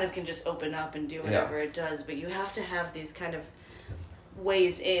 Then it kind of can just open up and do whatever it does, but you have to have these kind of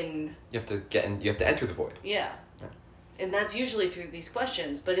ways in. You have to enter the void. Yeah. And that's usually through these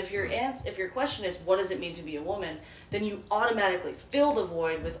questions. But if your question is, what does it mean to be a woman, then you automatically fill the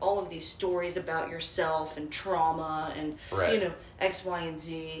void with all of these stories about yourself and trauma and, X, Y, and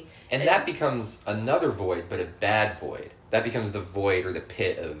Z. And that becomes another void, but a bad void. That becomes the void or the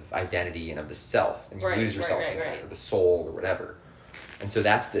pit of identity and of the self. And you lose yourself in that, or the soul or whatever. And so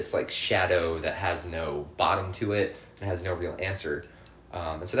that's this like shadow that has no bottom to it and has no real answer.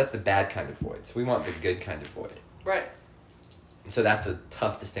 And so that's the bad kind of void. So we want the good kind of void. Right. And so that's a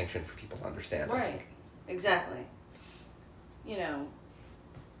tough distinction for people to understand. Right. Exactly.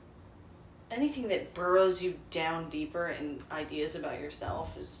 Anything that burrows you down deeper in ideas about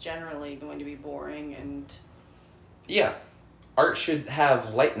yourself is generally going to be boring and... Yeah. Art should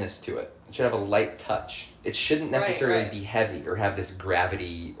have lightness to it. It should have a light touch. It shouldn't necessarily be heavy or have this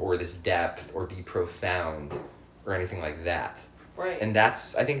gravity or this depth or be profound or anything like that. Right. And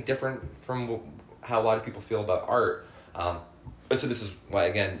that's, I think, different from how a lot of people feel about art. But so this is why,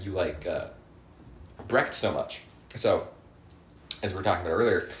 again, you like Brecht so much. So, as we were talking about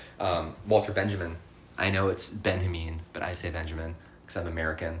earlier, Walter Benjamin, I know it's Benjamin, but I say Benjamin because I'm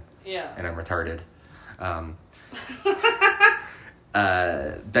American. Yeah. And I'm retarded.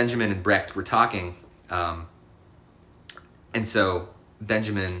 Benjamin and Brecht were talking, and so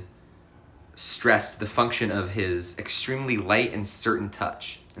Benjamin stressed the function of his extremely light and certain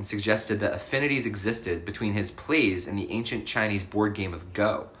touch, and suggested that affinities existed between his plays and the ancient Chinese board game of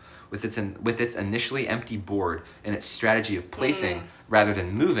Go, with its initially empty board and its strategy of placing rather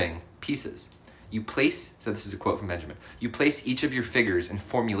than moving pieces. You place, so this is a quote from Benjamin, you place each of your figures and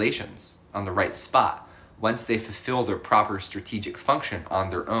formulations on the right spot, whence they fulfill their proper strategic function on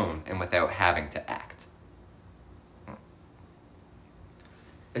their own and without having to act.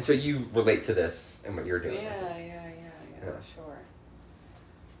 And so you relate to this and what you're doing. Yeah, sure.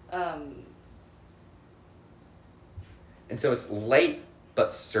 And so it's light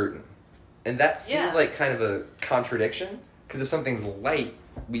but certain. And that seems like kind of a contradiction, because if something's light,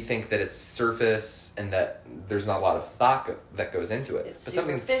 we think that it's surface and that there's not a lot of thought that goes into it. It's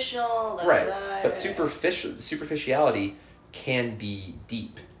superficial. But superficiality can be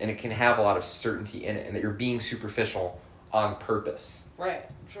deep, and it can have a lot of certainty in it, and that you're being superficial on purpose. Right,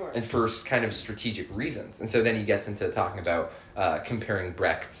 sure. And for kind of strategic reasons. And so then he gets into talking about comparing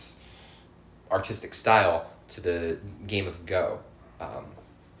Brecht's artistic style to the game of Go,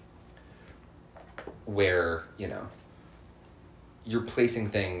 where, you're placing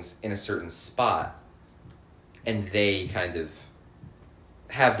things in a certain spot, and they kind of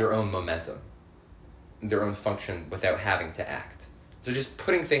have their own momentum, their own function without having to act. So just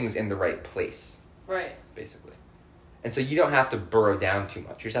putting things in the right place. Right. Basically. And so you don't have to burrow down too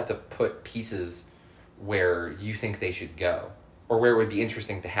much. You just have to put pieces where you think they should go, or where it would be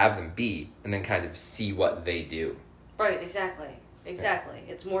interesting to have them be, and then kind of see what they do. Right, exactly. Exactly.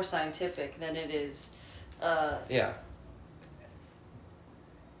 Yeah. It's more scientific than it is...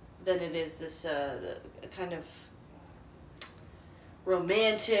 than it is this kind of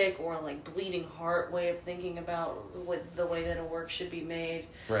romantic or like bleeding heart way of thinking about what the way that a work should be made.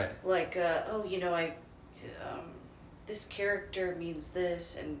 Right. Like, this character means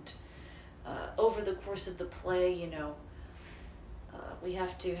this, and over the course of the play, we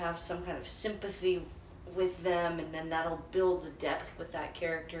have to have some kind of sympathy with them, and then that'll build a depth with that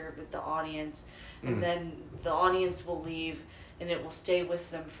character, with the audience, and then the audience will leave, and it will stay with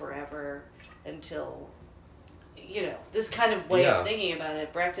them forever. until, this kind of way of thinking about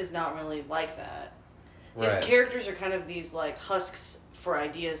it. Brecht is not really like that. His characters are kind of these, like, husks for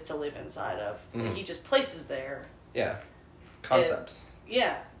ideas to live inside of. Mm-hmm. He just places there. Yeah. Concepts.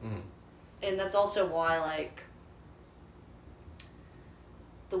 Mm-hmm. And that's also why, like,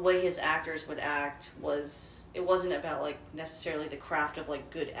 the way his actors would act it wasn't about, like, necessarily the craft of, like,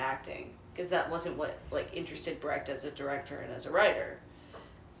 good acting. Because that wasn't what, like, interested Brecht as a director and as a writer.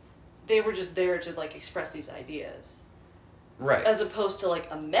 They were just there to, like, express these ideas. Right. As opposed to, like,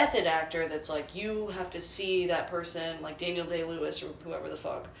 a method actor that's like, you have to see that person, like Daniel Day-Lewis or whoever the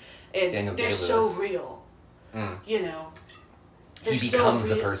fuck. And they're so real. Mm. You know? He becomes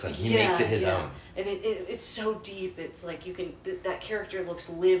the person. He makes it his own. And it's so deep. It's like you can... that character looks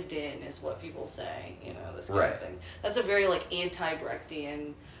lived in, is what people say. This kind of thing. That's a very, like,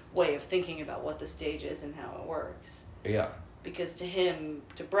 anti-Brechtian way of thinking about what the stage is and how it works. Yeah. Because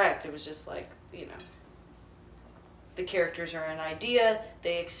to Brecht, it was just like, the characters are an idea.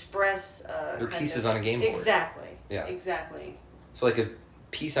 They express... they're pieces on a game board. Exactly. Yeah. Exactly. So, like, a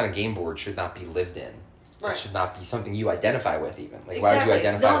piece on a game board should not be lived in. Right. It should not be something you identify with, even. Like, exactly. Why would you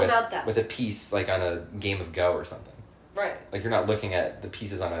identify about that. with a piece, like, on a game of Go or something? Right. Like, you're not looking at the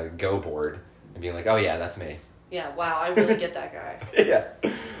pieces on a Go board and being like, oh, yeah, that's me. Yeah, wow, I really get that guy. Yeah.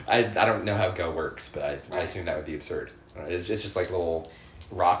 I don't know how Go works, but I assume that would be absurd. It's just like little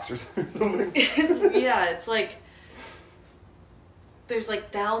rocks or something. It's like... There's,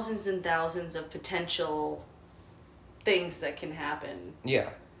 like, thousands and thousands of potential things that can happen. Yeah.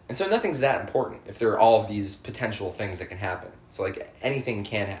 And so nothing's that important if there are all of these potential things that can happen. So, like, anything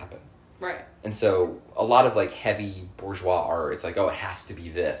can happen. Right. And so a lot of, like, heavy bourgeois art, it's like, oh, it has to be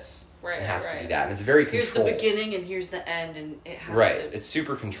this. Right, it has to be that. And it's very controlled. Here's the beginning and here's the end, and it has to... Right. It's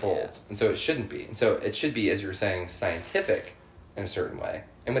super controlled. Yeah. And so it shouldn't be. And so it should be, as you were saying, scientific in a certain way.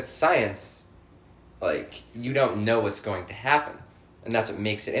 And with science, like, you don't know what's going to happen. And that's what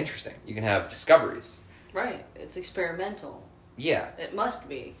makes it interesting. You can have discoveries. Right. It's experimental. Yeah. It must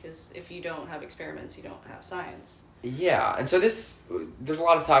be, because if you don't have experiments, you don't have science. Yeah, and so there's a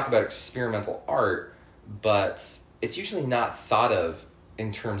lot of talk about experimental art, but it's usually not thought of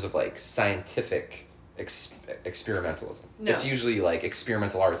in terms of, like, scientific experimentalism. No. It's usually, like,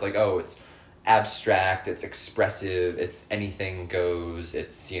 experimental art. It's like, oh, it's abstract, it's expressive, it's anything goes,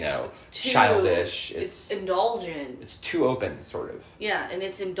 it's, it's childish. It's indulgent. It's too open, sort of. Yeah, and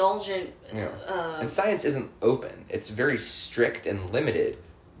it's indulgent. Yeah. And science isn't open. It's very strict and limited,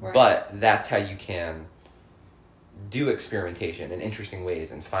 right. But that's how you can do experimentation in interesting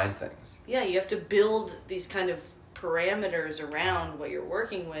ways and find things. Yeah, you have to build these kind of parameters around what you're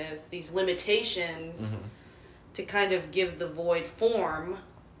working with, these limitations, to kind of give the void form.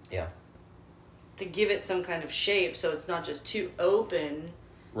 Yeah. To give it some kind of shape so it's not just too open.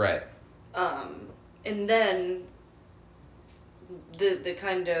 Right. And then the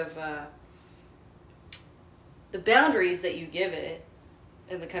kind of the boundaries that you give it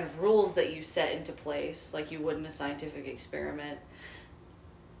and the kind of rules that you set into place, like you would in a scientific experiment,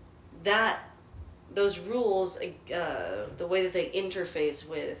 those rules, the way that they interface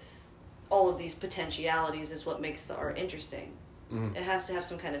with all of these potentialities is what makes the art interesting. Mm-hmm. It has to have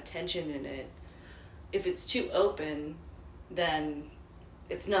some kind of tension in it. If it's too open, then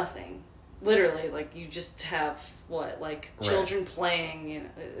it's nothing. Literally, like, you just have, children playing,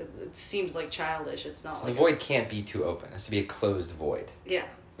 it seems like childish. It's not so the void can't be too open. It has to be a closed void. Yeah.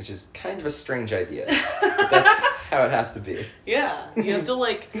 Which is kind of a strange idea. But that's how it has to be. Yeah. You have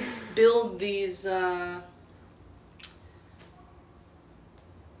to, build these, You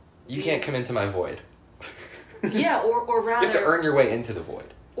can't come into my void. Yeah, or rather... You have to earn your way into the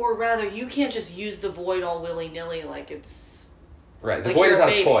void. Or rather, you can't just use the void all willy-nilly like it's... Right, the void is not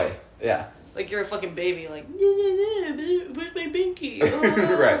a toy. Yeah. Like you're a fucking baby, like, where's my binky?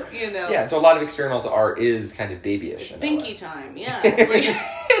 Oh, right. Yeah, so a lot of experimental art is kind of babyish. It's binky time, yeah. It's like,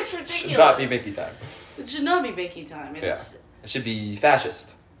 it's ridiculous. It should not be binky time. It should not be binky time. It's, It should be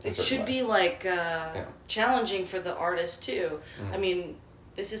fascist. It should be, challenging for the artist, too. Mm-hmm. I mean,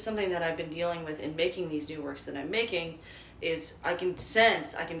 this is something that I've been dealing with in making these new works that I'm making, is I can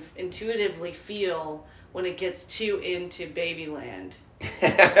intuitively feel when it gets too into babyland.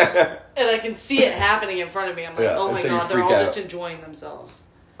 And I can see it happening in front of me. I'm like, oh my god, they're all just enjoying themselves.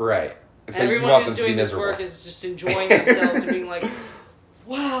 Right. And everyone who's doing this work is just enjoying themselves and being like,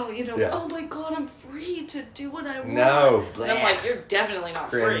 wow, oh my god, I'm free to do what I want. No. And I'm like, you're definitely not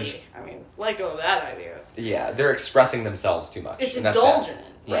free. I mean, let go of that idea. Yeah, they're expressing themselves too much. It's indulgent.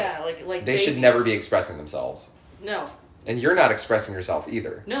 Right. Yeah, like they should never be expressing themselves. No. And you're not expressing yourself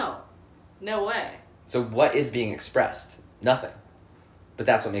either. No. No way. So what is being expressed? Nothing. But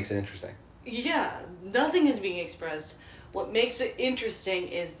that's what makes it interesting. Yeah, nothing is being expressed. What makes it interesting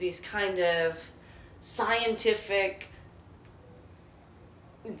is these kind of scientific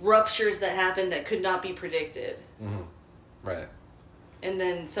ruptures that happen that could not be predicted. Mm-hmm. Right. And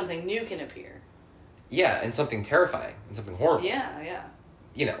then something new can appear. Yeah, and something terrifying and something horrible. Yeah.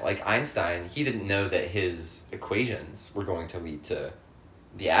 You know, like Einstein, he didn't know that his equations were going to lead to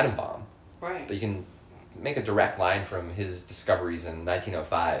the atom bomb. Right. But you can make a direct line from his discoveries in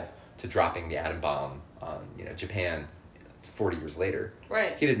 1905 to dropping the atom bomb on, Japan 40 years later.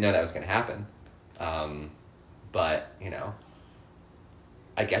 Right. He didn't know that was going to happen. But,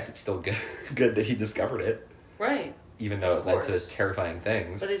 I guess it's still good that he discovered it. Right. Even though it led to terrifying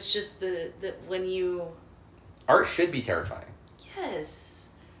things. But it's just that when you... Art should be terrifying. Yes.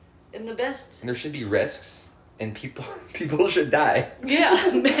 And the best... And there should be risks, and people should die.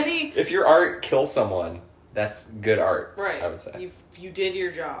 Yeah, many... If your art kills someone, that's good art, right. I would say. You did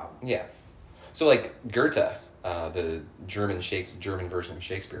your job. Yeah. So, like, Goethe, the German version of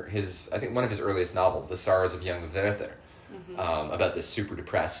Shakespeare, I think one of his earliest novels, The Sorrows of Young Werther, about this super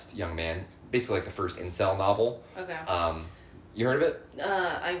depressed young man, basically like the first incel novel. Okay. You heard of it?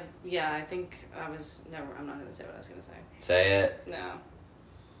 I think I'm not going to say what I was going to say. Say it. No.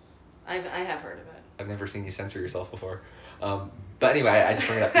 I have heard of it. I've never seen you censor yourself before. But anyway, I just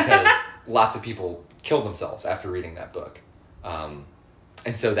bring it up because lots of people killed themselves after reading that book.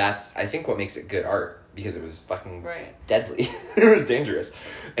 And so that's, I think, what makes it good art, because it was fucking deadly. It was dangerous.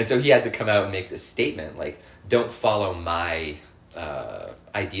 And so he had to come out and make this statement, like, don't follow my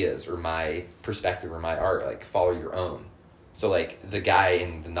ideas or my perspective or my art, like, follow your own. So, like, the guy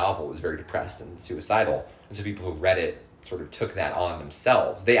in the novel was very depressed and suicidal, and so people who read it sort of took that on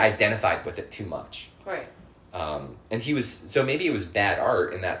themselves. They identified with it too much. Right. And so maybe it was bad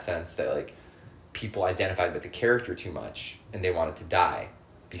art in that sense that, like, people identified with the character too much and they wanted to die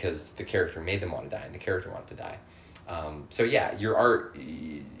because the character made them want to die and the character wanted to die. So yeah, your art,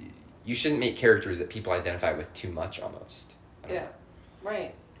 you shouldn't make characters that people identify with too much almost. Yeah,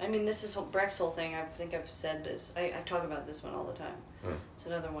 right. I mean, this is Brecht's whole thing. I think I've said this. I talk about this one all the time. It's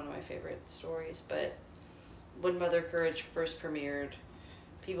another one of my favorite stories. But when Mother Courage first premiered,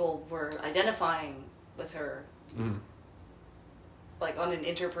 people were identifying with her, like, on an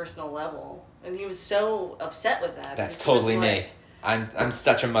interpersonal level. And he was so upset with that. That's totally me. I'm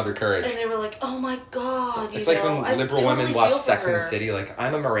such a Mother Courage. And they were like, oh my God, it's like when liberal women watch Sex and the City, like,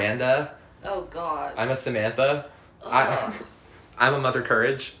 I'm a Miranda. Oh God. I'm a Samantha. I'm a Mother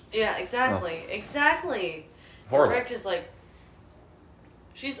Courage. Yeah, exactly. Oh. Exactly. Horrible. Brecht is like,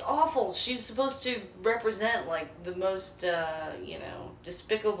 she's awful. She's supposed to represent, like, the most,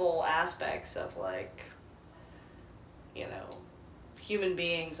 despicable aspects of, like, human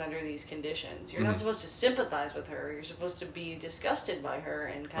beings under these conditions. You're not supposed to sympathize with her. You're supposed to be disgusted by her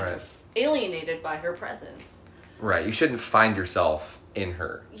and kind of alienated by her presence. Right. You shouldn't find yourself in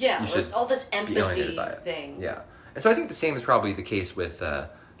her. Yeah, with all this empathy thing. Yeah. And so I think the same is probably the case with The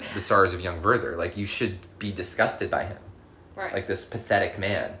Sorrows of Young Werther. Like, you should be disgusted by him. Right. Like, this pathetic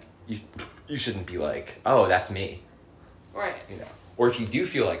man. You shouldn't be like, oh, that's me. Right. Or if you do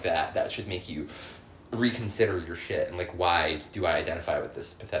feel like that, that should make you reconsider your shit and, like, why do I identify with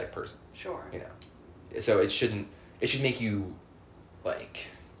this pathetic person? Sure. So it should make you, like,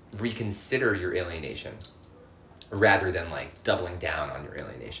 reconsider your alienation rather than, like, doubling down on your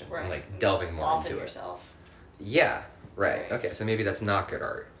alienation and, like, delving more into it. Yourself. Yeah, right. Okay, so maybe that's not good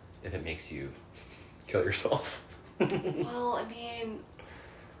art if it makes you kill yourself. Well, I mean...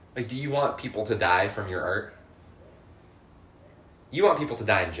 Like, do you want people to die from your art? You want people to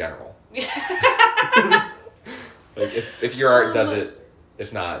die in general. Like, if your art does it,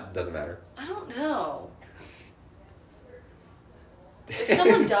 if not, it doesn't matter. I don't know. If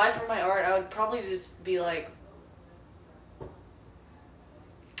someone died from my art, I would probably just be like...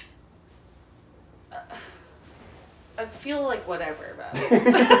 I'd feel like whatever about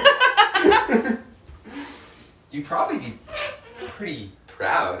it. You'd probably be pretty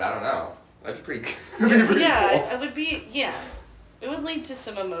proud. I don't know. That'd be pretty cool. I would be, yeah. It would lead to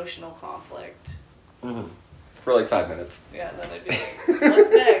some emotional conflict. Mm-hmm. For like 5 minutes. Yeah, then I'd be like,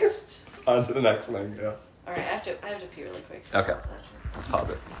 what's next? On to the next thing, yeah. Alright, I have to pee really quick. So okay. Let's pause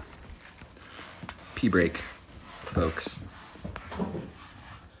it. Pee break, folks.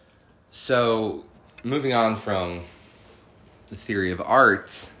 So, moving on from the theory of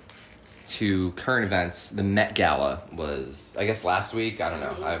art to current events, the Met Gala was, I guess, last week. I don't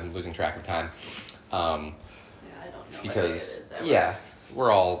know. I'm losing track of time. I don't know. Because, yeah,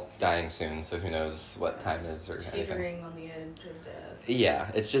 we're all dying soon, so who knows what time it is or anything. Teetering on the edge of death.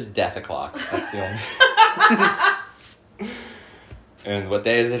 Yeah, it's just death o'clock. That's the only... And what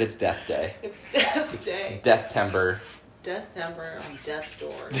day is it? It's Death Day. It's Death Day. Death-tember. Death-tember on Death's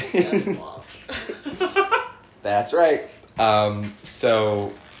Door. Death Walk. That's right.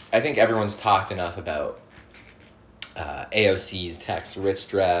 So I think everyone's talked enough about AOC's tax rich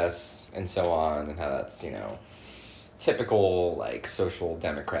dress and so on, and how that's, you know, typical, like, social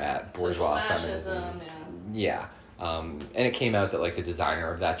democrat, bourgeois feminism. Yeah. And it came out that, like, the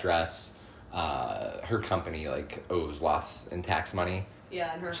designer of that dress, her company, like, owes lots in tax money.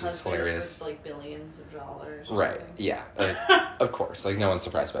 Yeah, and her husband is worth, like, billions of dollars. Right, yeah. Of course. Like, no one's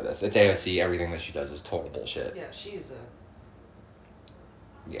surprised by this. It's AOC. Everything that she does is total bullshit. Yeah, she's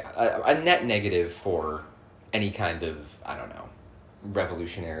a net negative for any kind of, I don't know,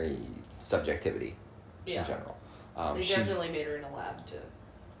 revolutionary subjectivity in general. They definitely made her in a lab to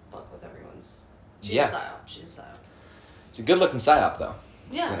fuck with everyone's... She's a psyop. She's a good-looking psyop, though.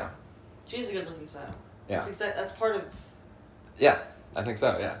 Yeah. You know. She's a good-looking psyop. Yeah. That's part of... Yeah, I think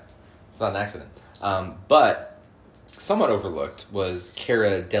so, yeah. It's not an accident. But somewhat overlooked was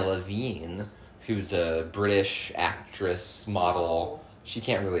Cara Delevingne, who's a British actress, model. She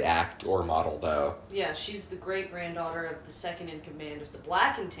can't really act or model, though. Yeah, she's the great-granddaughter of the second-in-command of the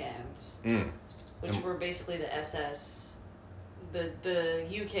Black and Tans, which were basically the SS, the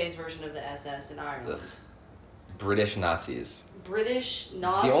UK's version of the SS in Ireland. Ugh. British Nazis. British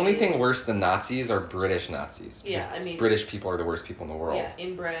Nazis. The only thing worse than Nazis are British Nazis. Yeah, I mean... British people are the worst people in the world. Yeah,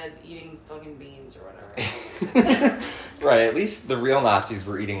 inbred, eating fucking beans or whatever. Right, at least the real Nazis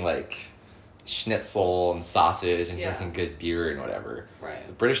were eating, like, schnitzel and sausage and drinking good beer and whatever. Right.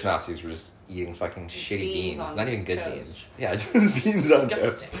 The British Nazis were just eating fucking shitty beans. Not even good toast. beans. Yeah, just beans on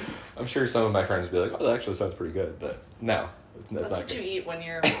toast. I'm sure some of my friends would be like, oh, that actually sounds pretty good, but no. That's what you eat when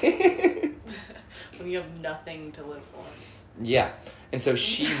you're... when you have nothing to live for. Yeah. And so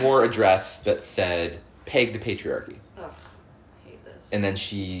she wore a dress that said, peg the patriarchy. Ugh, I hate this. And then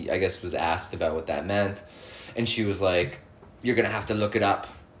she, I guess, was asked about what that meant. And she was like, you're going to have to look it up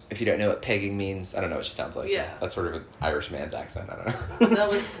if you don't know what pegging means. I don't know what she sounds like. Yeah. That's sort of an Irish man's accent. I don't know. That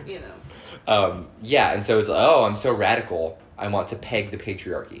was, you know. Yeah, and so it's like, oh, I'm so radical. I want to peg the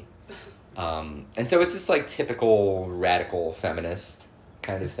patriarchy. And so it's just like typical radical feminist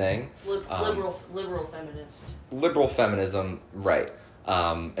kind of thing. Liberal feminist. Liberal feminism, right.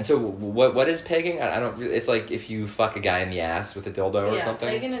 And so what is pegging? I don't really, it's like if you fuck a guy in the ass with a dildo or something.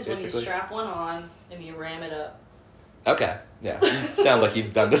 Yeah, pegging is basically when you strap one on and you ram it up. Okay, yeah. You sound like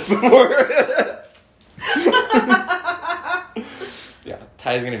you've done this before. Yeah,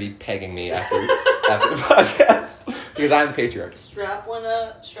 Ty's gonna be pegging me after the podcast because I'm the patriarch. Strap one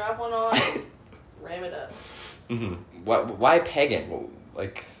on, ram it up. Mm-hmm. Why pegging?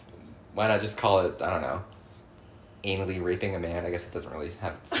 Like, why not just call it, I don't know, anally raping a man? I guess it doesn't really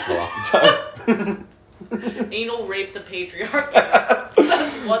have to flow off the tongue. Anal rape the patriarchy.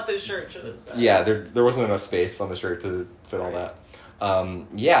 That's what the shirt should have said. Yeah, there wasn't enough space on the shirt to fit all that.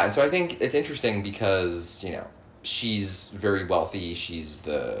 Yeah, and so I think it's interesting because, you know, she's very wealthy. She has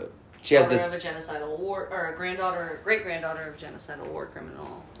this... of a genocidal war, or great-granddaughter of a genocidal war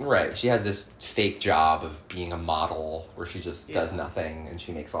criminal. Right. She has this fake job of being a model where she just does nothing and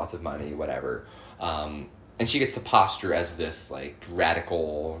she makes lots of money, whatever. And she gets to posture as this, like,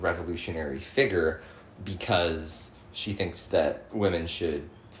 radical, revolutionary figure because she thinks that women should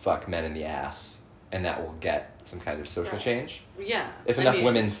fuck men in the ass and that will get some kind of social change. Yeah. If enough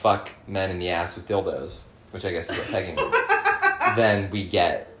women fuck men in the ass with dildos, which I guess is what pegging is, then we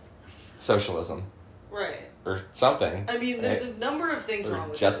get socialism. Right. Or something. I mean, there's a number of things wrong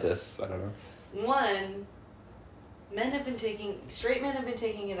with justice, this. I don't know. One, straight men have been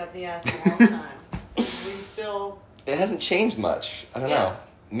taking it up the ass a long time. We still... It hasn't changed much. I don't know.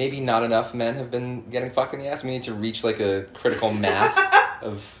 Maybe not enough men have been getting fucked in the ass. We need to reach, like, a critical mass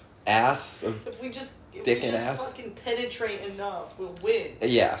of ass, of if we just dick and ass. Fucking penetrate enough, we'll win.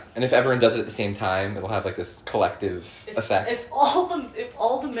 Yeah, and if everyone does it at the same time, it'll have, like, this collective effect. If all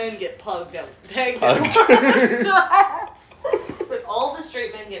the men get pegged at once, if all the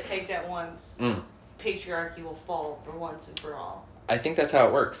straight men get pegged at once, patriarchy will fall for once and for all. I think that's how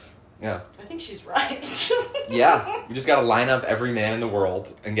it works. Yeah. I think she's right. Yeah. You just gotta line up every man in the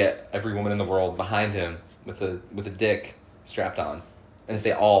world and get every woman in the world behind him with a dick strapped on. And if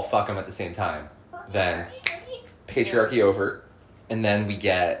they all fuck him at the same time, then patriarchy over, and then we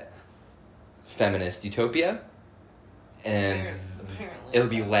get feminist utopia, and it'll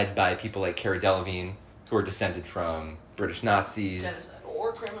be led by people like Cara Delevingne, who are descended from British Nazis.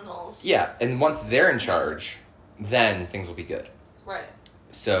 Or criminals. Yeah, and once they're in charge, then things will be good. Right.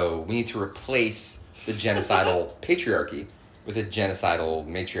 So we need to replace the genocidal patriarchy with a genocidal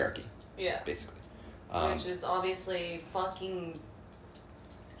matriarchy. Yeah. Basically. Which is obviously fucking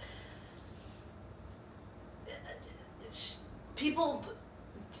people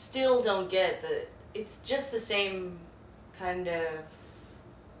still don't get that it's just the same kind of...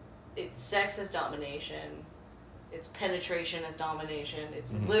 It's sex as domination. It's penetration as domination.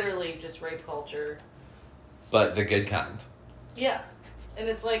 It's literally just rape culture. But the good kind. Yeah. And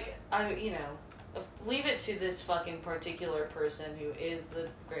it's like, leave it to this fucking particular person who is the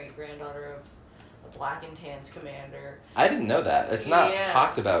great-granddaughter of a Black and Tans commander. I didn't know that. It's not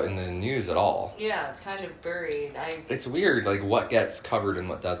talked about in the news at all. Yeah, it's kind of buried. It's weird, like, what gets covered and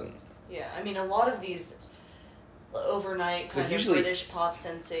what doesn't. Yeah, I mean, a lot of these overnight kind of British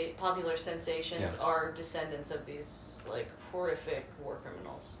popular sensations are descendants of these, like, horrific war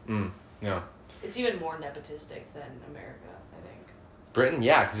criminals. Yeah. It's even more nepotistic than America, I think. Britain,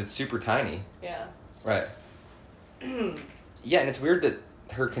 yeah, because it's super tiny. Yeah. Right. Yeah, and it's weird that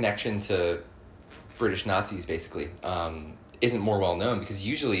her connection to British Nazis, basically, isn't more well known, because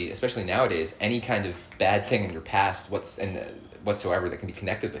usually, especially nowadays, any kind of bad thing in your past, whatsoever that can be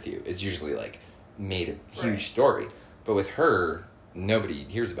connected with you, is usually, like, made a huge story. But with her, nobody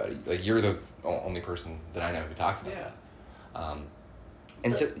hears about it. Like, you're the only person that I know who talks about that.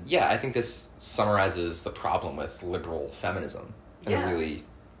 And so, yeah, I think this summarizes the problem with liberal feminism in a really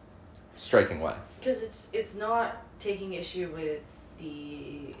striking way. Because it's not taking issue with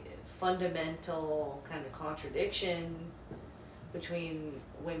the fundamental kind of contradiction between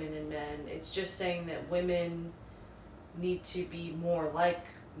women and men. It's just saying that women need to be more like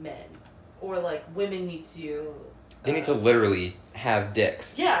men. Or, like, women need to... They need to literally have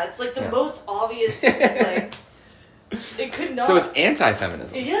dicks. Yeah, it's, like, the most obvious, like... It could not... So it's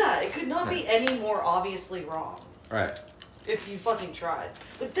anti-feminism. Yeah, it could not be any more obviously wrong. Right. If you fucking tried.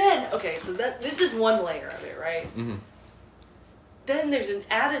 But then, okay, so this is one layer of it, right? Mm-hmm. Then there's an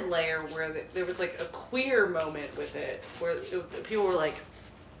added layer where there was, like, a queer moment with it, where people were like,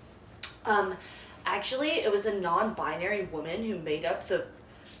 actually, it was the non-binary woman who made up the...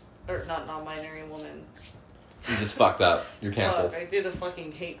 Or, not non-binary woman. You just fucked up. You're canceled. I did a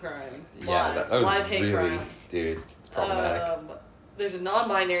fucking hate crime. Yeah, that was live hate really... crime. Dude, it's problematic. There's a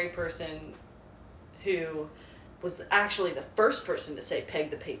non-binary person who was actually the first person to say peg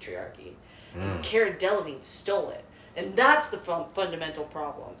the patriarchy. Cara Delevingne stole it. And that's the fundamental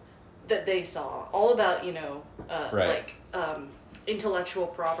problem that they saw. All about, intellectual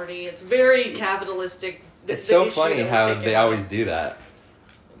property. It's very capitalistic. It's so funny how they always do that.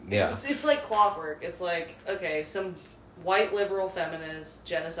 Yeah. It's like clockwork. It's like, okay, some white liberal feminist,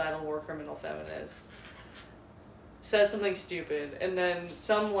 genocidal war criminal feminist says something stupid, and then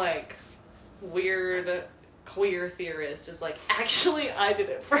some, like, weird queer theorist is like, actually, I did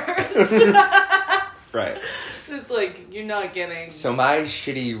it first. Right. It's like, you're not getting... So my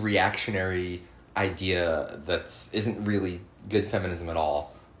shitty reactionary idea isn't really good feminism at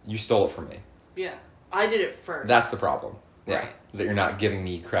all, you stole it from me. Yeah. I did it first. That's the problem. Yeah. Right. Is that you're not giving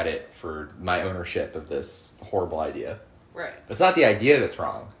me credit for my ownership of this horrible idea. Right. It's not the idea that's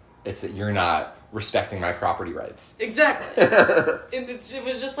wrong. It's that you're not respecting my property rights. Exactly. And it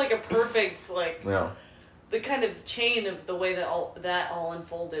was just like a perfect, like... Yeah. The kind of chain of the way that all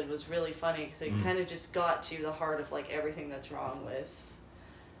unfolded was really funny, because it kind of just got to the heart of, like, everything that's wrong with,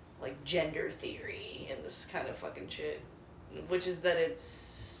 like, gender theory and this kind of fucking shit. Which is that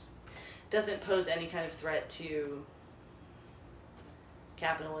doesn't pose any kind of threat to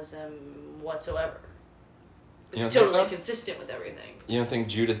capitalism whatsoever. It's totally consistent with everything. You don't think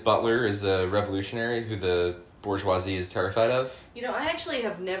Judith Butler is a revolutionary who the bourgeoisie is terrified of? You know, I actually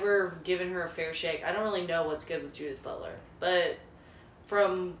have never given her a fair shake. I don't really know what's good with Judith Butler. But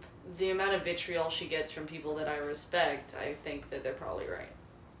from the amount of vitriol she gets from people that I respect, I think that they're probably right.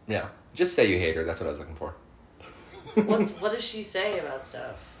 Yeah. Just say you hate her. That's what I was looking for. What does she say about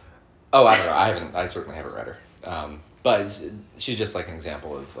stuff? Oh, I don't know. I certainly haven't read her. But she's just like an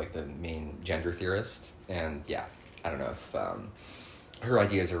example of, like, the main gender theorist. And yeah, I don't know if her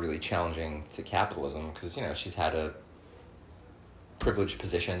ideas are really challenging to capitalism, because, you know, she's had a privileged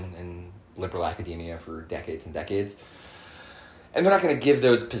position in liberal academia for decades and decades. And they're not going to give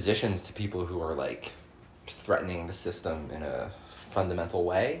those positions to people who are, like, threatening the system in a fundamental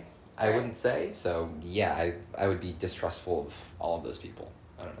way, I wouldn't say. So, yeah, I would be distrustful of all of those people.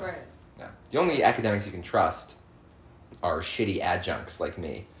 I don't know. Right. Yeah. The only academics you can trust are shitty adjuncts like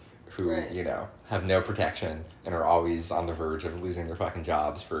me, who, you know, have no protection and are always on the verge of losing their fucking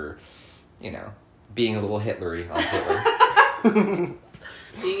jobs for, you know, being a little Hitlery on Hitler.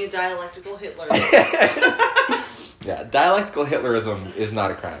 Being a dialectical Hitler. Yeah, dialectical Hitlerism is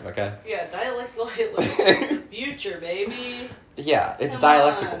not a crime, okay? Yeah, dialectical Hitlerism is the future, baby. Yeah, it's Come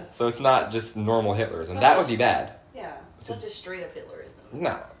dialectical, on. so it's not just normal Hitlerism. That would be bad. Yeah, it's not just straight up Hitlerism.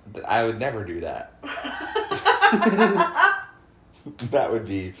 No, I would never do that. That would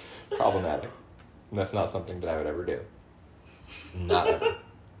be problematic. And that's not something that I would ever do. Not ever.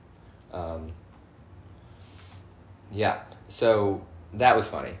 Yeah. So that was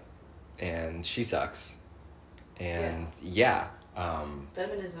funny. And she sucks. And yeah.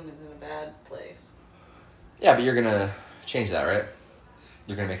 Feminism is in a bad place. Yeah, but you're going to change that, right?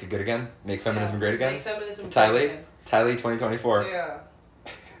 You're going to make it good again? Make feminism great again? Make feminism Tai great Lee? again. Tai Lee 2024. Yeah.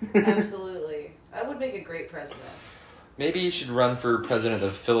 Absolutely. I would make a great president. Maybe you should run for president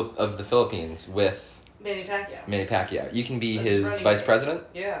of the Philippines with Manny Pacquiao. Manny Pacquiao. You can be That's his running vice mate. president?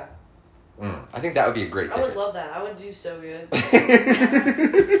 Yeah. I think that would be a great ticket. I would love that. I would do so good.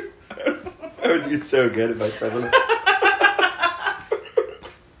 I would do so good at vice president.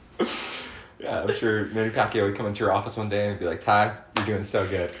 Yeah, I'm sure Manny Pacquiao would come into your office one day and be like, "Tai, you're doing so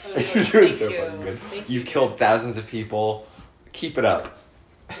good. You're doing so fucking good. You've killed thousands of people. Keep it up."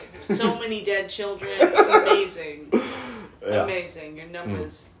 So many dead children. Amazing. Yeah. Amazing. Your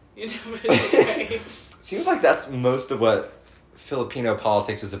numbers. Your numbers are great. Seems like that's most of what Filipino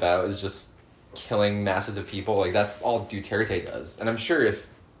politics is about, is just killing masses of people. Like, that's all Duterte does. And I'm sure if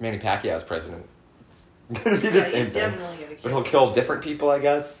Manny Pacquiao is president, it's going to be the same he's thing. Definitely gonna kill But he'll kill different people, I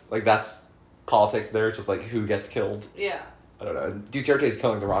guess. Like, that's politics there. It's just like who gets killed. Yeah. I don't know. Duterte's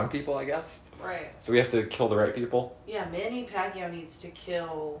killing the wrong people, I guess. Right. So we have to kill the right people. Yeah, Manny Pacquiao needs to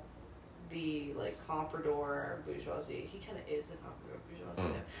kill the, like, comprador bourgeoisie. He kind of is the comprador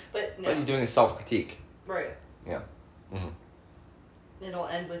bourgeoisie. But no. But he's doing a self-critique. Right. Yeah. Mm-hmm. It'll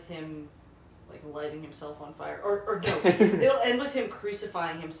end with him, like, lighting himself on fire. Or no. It'll end with him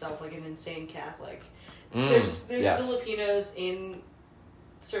crucifying himself like an insane Catholic. There's yes. Filipinos in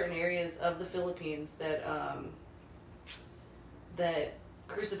certain areas of the Philippines that that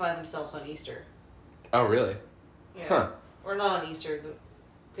crucify themselves on Easter. Oh, really? Yeah. Huh. Or not on Easter,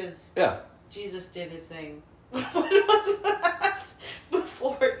 because Jesus did his thing. What was that?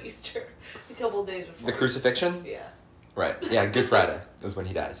 Before Easter. A couple days before. The crucifixion? Yeah. Right. Yeah, Good Friday is when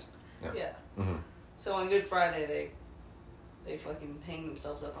he dies. Yeah. Mm-hmm. So on Good Friday, they fucking hang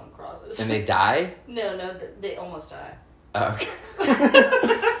themselves up on crosses. And they die? No, they almost die. Oh, okay.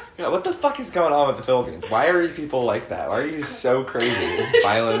 Yeah, what the fuck is going on with the Philippines? Why are you people like that? Why are you so crazy and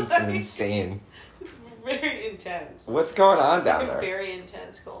violent and insane? It's very intense. What's going on down It's there? a very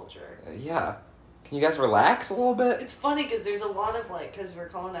intense culture. Yeah. Can you guys relax a little bit? It's funny because there's a lot of, like, because we're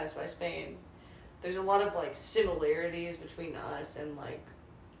colonized by Spain, there's a lot of, like, similarities between us and, like,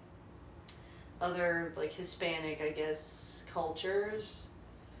 other, like, Hispanic, I guess, cultures.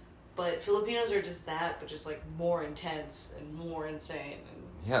 But Filipinos are just that, but just, like, more intense and more insane. And,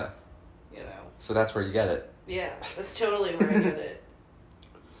 Yeah. you know. So that's where you get it. Yeah, that's totally where I get it.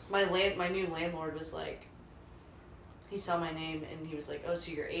 My new landlord was like, he saw my name and he was like, "Oh,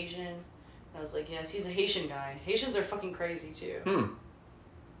 so you're Asian?" And I was like, "Yes." He's a Haitian guy. Haitians are fucking crazy too.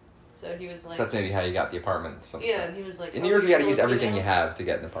 So he was like, so that's maybe how you got the apartment. Yeah, and he was like, in New York, you gotta use everything you have to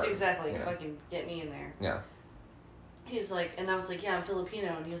get an apartment. Exactly, fucking get me in there. Yeah. He was like, and I was like, "Yeah, I'm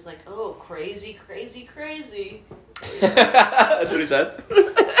Filipino," and he was like, "Oh, crazy, crazy, crazy." That's what he said.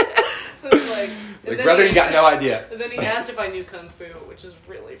 I was like, brother, you got no idea. And then he asked if I knew Kung Fu, which is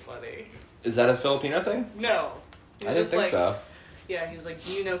really funny. Is that a Filipino thing? No. I didn't think so. Yeah, he was like,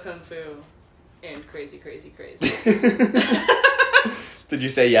 "Do you know Kung Fu?" And crazy, crazy, crazy. Did you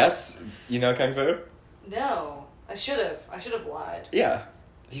say yes? You know Kung Fu? No. I should have. I should have lied. Yeah.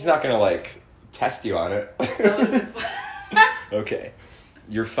 He's not gonna, like, test you on it. That would have been fun. Okay.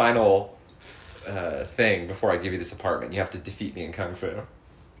 Your final thing before I give you this apartment, you have to defeat me in Kung Fu.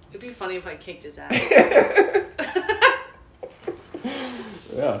 It'd be funny if I kicked his ass.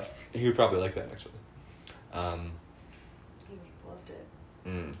 Yeah. He would probably like that, actually. He would have loved it.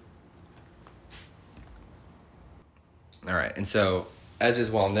 All right. And so, as is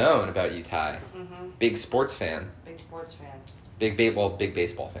well known about you, Tai, big sports fan. Big sports fan. Big baseball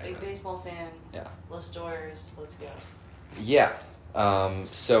fan. Big baseball fan. Yeah. Love Stores. Let's go. Yeah.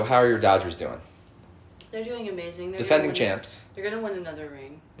 So how are your Dodgers doing? They're doing amazing. They're Defending champs. They're going to win another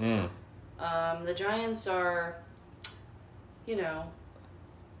ring. The Giants are, you know,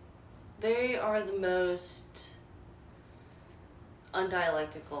 they are the most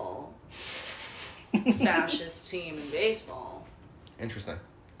undialectical fascist team in baseball. Interesting.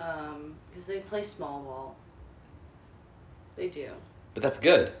 Because they play small ball. They do. But that's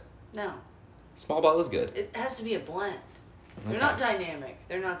good. No. Small ball is good. It has to be a blend. They're Okay. not dynamic.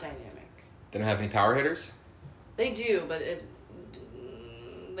 They're not dynamic. They don't have any power hitters? They do, but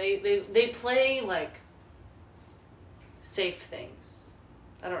they play, like, safe things.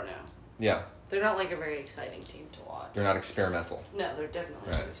 I don't know. Yeah. They're not, like, a very exciting team to watch. They're not experimental. No, they're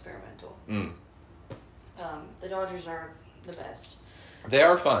definitely not experimental. The Dodgers are the best. They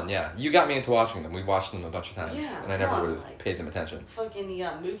are fun, yeah. You got me into watching them. We watched them a bunch of times, Yeah, and I never come on, would have like, paid them attention. Fucking, you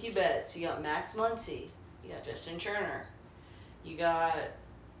got Mookie Betts, you got Max Muncy, you got Justin Turner, you got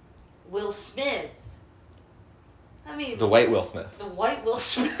Will Smith. I mean... The white Will Smith. The white Will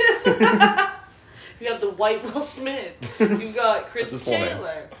Smith. You have the white Will Smith. You got Chris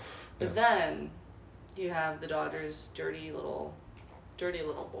Taylor. But then you have the Dodgers' dirty little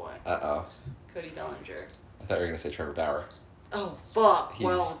boy. Uh-oh. Cody Bellinger. I thought you were going to say Trevor Bauer. Oh, fuck. He's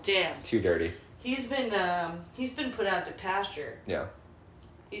well, damn. Too dirty. He's been put out to pasture. Yeah.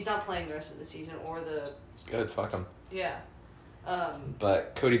 He's not playing the rest of the season or the... Good, fuck him. Yeah.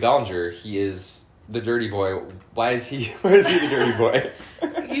 But Cody Bellinger, he is the dirty boy. Why is he the dirty boy?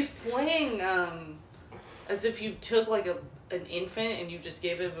 He's playing as if you took like an infant and you just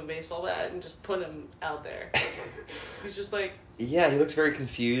gave him a baseball bat and just put him out there. He's just like... Yeah, he looks very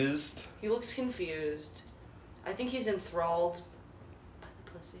confused. He looks confused. I think he's enthralled by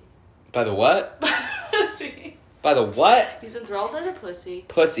the pussy. By the what? By the pussy. By the what? He's enthralled by the pussy.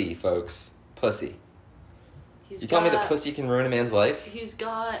 Pussy, folks. Pussy. You tell me that pussy can ruin a man's life? He's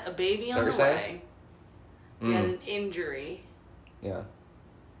got a baby on the way. He had an injury. Yeah.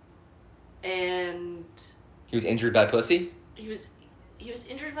 And... He was injured by pussy? He was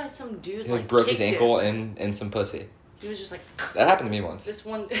injured by some dude, he broke his ankle in some pussy. He was just like... That happened to me once. This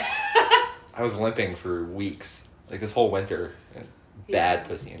one... I was limping for weeks. Like this whole winter. Bad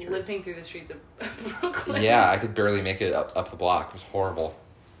pussy injury. Limping through the streets of Brooklyn. Yeah, I could barely make it up the block. It was horrible.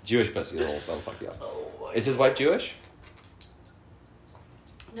 Jewish pussy, that'll fuck you up. Oh, is his wife Jewish?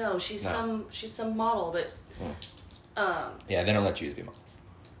 No, she's some model, but... Yeah, they don't let Jews be models.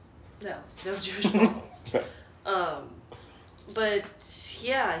 No Jewish models. But,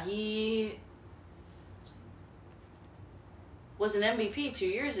 yeah, he was an MVP 2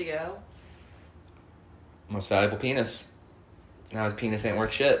 years ago. Most valuable penis. Now his penis ain't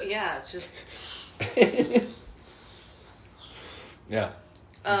worth shit. Yeah, it's just... Yeah.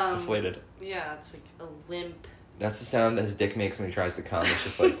 Just deflated. Yeah, it's like a limp. That's the sound that his dick makes when he tries to come. It's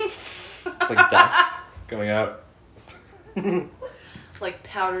just like... it's like dust coming out. Like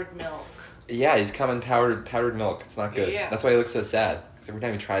powdered milk. Yeah, he's coming powdered milk. It's not good. Yeah. That's why he looks so sad. Because every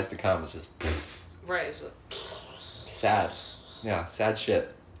time he tries to come, it's just... Right. It's like... Sad. Yeah, sad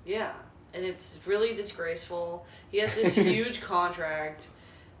shit. Yeah. And it's really disgraceful. He has this huge contract.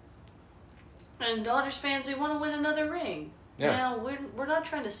 And Dodgers fans, we want to win another ring. Yeah. Now, we're not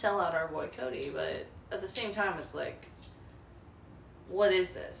trying to sell out our boy Cody, but at the same time, it's like, what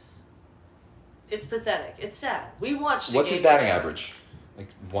is this? It's pathetic. It's sad. We watched. What's his batting average? Like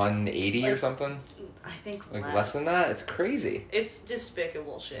 180 or something? I think like less than that. It's crazy. It's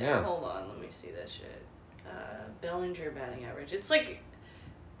despicable shit. Yeah. Hold on, let me see that shit. Bellinger batting average. It's like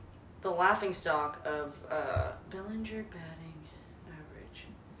the laughingstock of Bellinger batting average.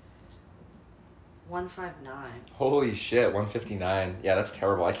 159. Holy shit, 159. Yeah, that's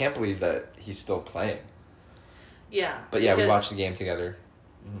terrible. I can't believe that he's still playing. Yeah. But yeah, we watched the game together.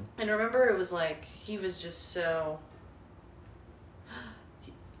 Mm-hmm. And remember, it was like, he was just so...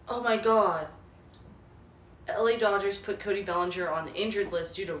 Oh my god. LA Dodgers put Cody Bellinger on the injured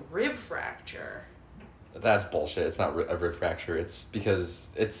list due to rib fracture. That's bullshit. It's not a rib fracture. It's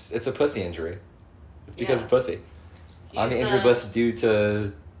because it's a pussy injury. It's because of pussy. He's on the injured list due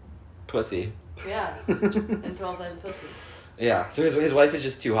to pussy. Yeah. Enthralled by the pussy. Yeah. So his wife is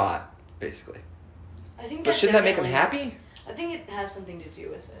just too hot, basically. I think. But shouldn't that make him happy? I think it has something to do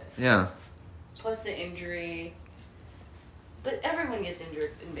with it. Yeah. Plus the injury. But everyone gets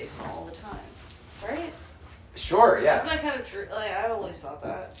injured in baseball all the time, right? Sure. Yeah. Isn't that kind of true? Like, I always thought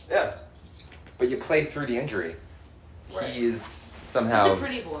that. Yeah. But you play through the injury. Right. He is somehow... He's a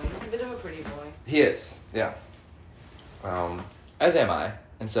pretty boy. He's a bit of a pretty boy. He is, yeah. As am I.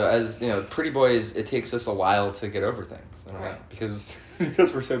 And so as, pretty boys, it takes us a while to get over things. I don't know, because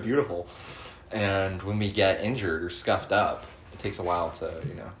we're so beautiful. And when we get injured or scuffed up, it takes a while to,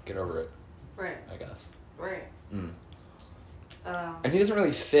 get over it. Right. I guess. Right. Mm. And he doesn't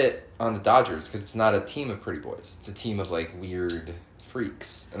really fit on the Dodgers because it's not a team of pretty boys. It's a team of, weird...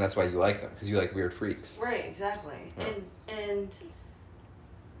 freaks, and that's why you like them, because you like weird freaks. Right, exactly. Yeah. And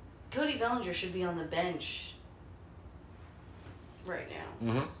Cody Bellinger should be on the bench right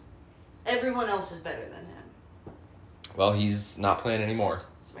now. Mm-hmm. Everyone else is better than him. Well, he's not playing anymore.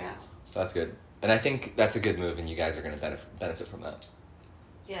 Yeah. So that's good. And I think that's a good move, and you guys are going to benefit from that.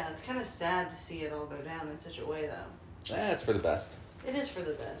 Yeah, it's kind of sad to see it all go down in such a way, though. It's for the best. It is for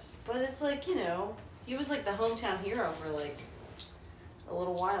the best. But it's like, he was like the hometown hero for a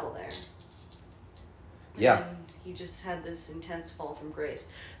little while there. Yeah. And he just had this intense fall from grace.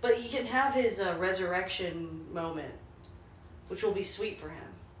 But he can have his resurrection moment which will be sweet for him.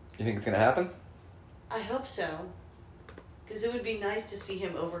 You think it's going to happen? I hope so. Because it would be nice to see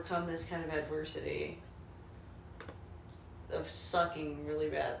him overcome this kind of adversity of sucking really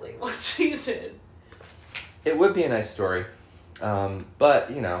badly one season. It would be a nice story.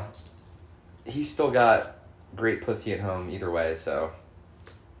 But, you know, he's still got great pussy at home either way, so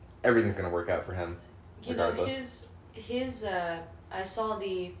everything's going to work out for him regardless. You know, I saw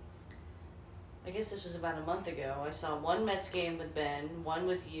I guess this was about a month ago, I saw one Mets game with Ben, one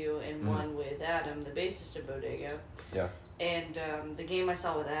with you, and one with Adam, the bassist of Bodega. Yeah. And the game I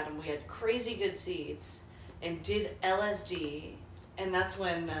saw with Adam, we had crazy good seats and did LSD, and that's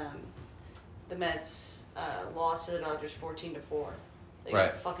when the Mets lost to the Dodgers 14-4. They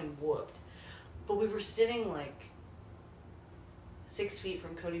got fucking whooped. But we were sitting like 6 feet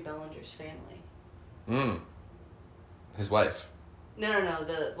from Cody Bellinger's family. His wife. No,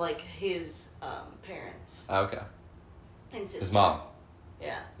 his parents. Oh, okay. And sister. His mom.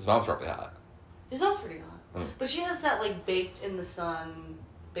 Yeah. His mom's probably hot. His mom's pretty hot. But she has that, like, baked in the sun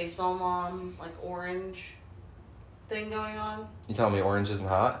baseball mom, like, orange thing going on. You telling me orange isn't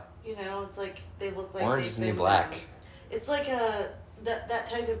hot? You know, it's like, they look like orange is the new black. It's like that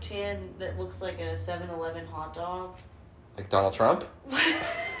type of tan that looks like a 7-Eleven hot dog. Like Donald Trump?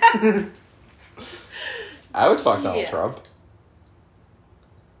 I would fuck Donald Trump.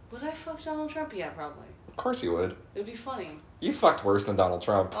 Would I fuck Donald Trump? Yeah, probably. Of course you would. It would be funny. You fucked worse than Donald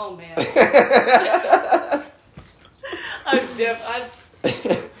Trump. Oh, man.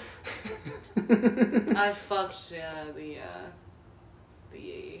 I've fucked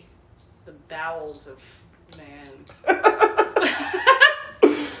the bowels of man.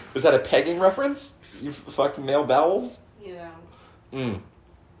 Is that a pegging reference? You fucked male bowels? You know. Do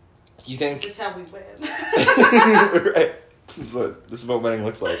you think... This is how we win. Right. This is what winning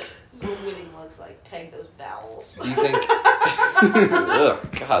looks like. This is what winning looks like. Peg those bowels. Do you think... Ugh,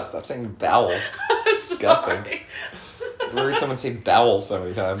 God, stop saying bowels. It's disgusting. Sorry. I've heard someone say bowels so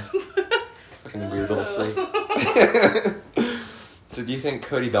many times. Fucking weird little freak. So do you think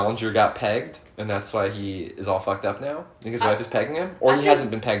Cody Bellinger got pegged, and that's why he is all fucked up now? You think his wife is pegging him? Or he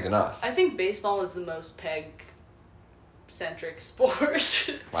hasn't been pegged enough? I think baseball is the most peg-centric sport.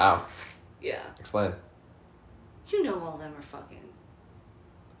 Wow. Yeah. Explain. You know all of them are fucking.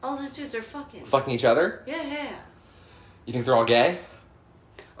 All those dudes are fucking. Fucking each other? Yeah. You think they're all gay?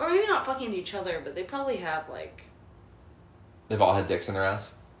 Or maybe not fucking each other, but they probably have, like... They've all had dicks in their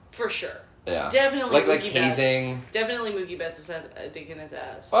ass? For sure. Yeah. Definitely like hazing. Definitely Mookie Betts has had a dick in his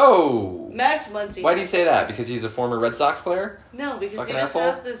ass. Oh! Max Muncy. Why do you say that? Because he's a former Red Sox player? No, because fucking he just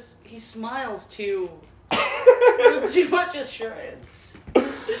asshole? has this... He smiles too much assurance.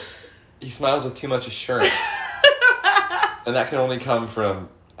 He smiles with too much assurance. And that can only come from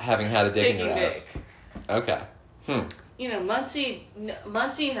having had a dick in your ass. Okay. You know, Muncy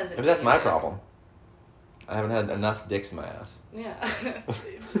has a Maybe that's my problem. I haven't had enough dicks in my ass. Yeah.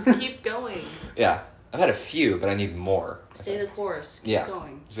 Just keep going. Yeah. I've had a few, but I need more. Stay the course. Keep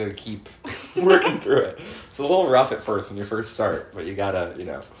going. Just gotta keep working through it. It's a little rough at first when you first start, but you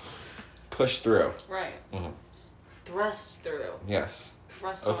gotta, push through. Right. Mm-hmm. Just thrust through. Yes.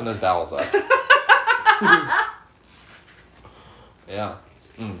 Thrust Open on. those bowels up. Yeah.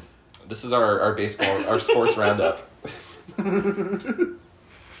 This is our baseball, our sports roundup.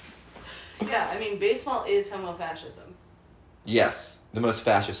 Yeah, I mean, baseball is homofascism. Yes, the most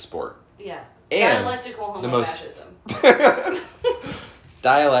fascist sport. Yeah. And dialectical homofascism. the most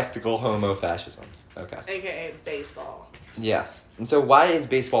dialectical homofascism. Okay. AKA baseball. Yes. And so why is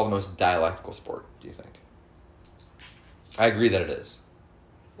baseball the most dialectical sport, do you think? I agree that it is.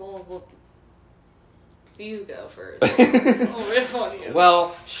 Well, you go first. I'll riff on you.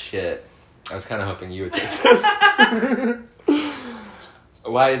 Well, shit. I was kind of hoping you would take this.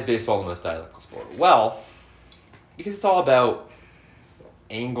 Why is baseball the most dialectical sport? Well, because it's all about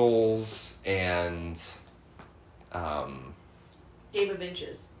angles and... Game of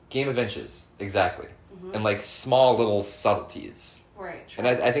inches. Game of inches, exactly. Mm-hmm. And, like, small little subtleties. Right. True.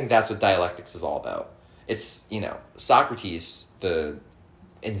 And I think that's what dialectics is all about. It's, Socrates, the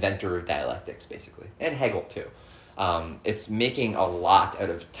inventor of dialectics, basically. And Hegel, too. It's making a lot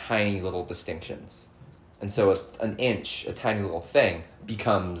out of tiny little distinctions. And so an inch, a tiny little thing,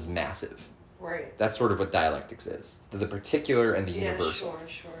 becomes massive. Right. That's sort of what dialectics is. The particular and the universal.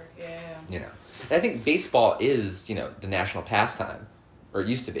 Sure. Yeah. And I think baseball is, the national pastime. Or it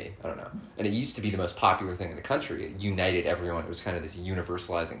used to be. I don't know. And it used to be the most popular thing in the country. It united everyone. It was kind of this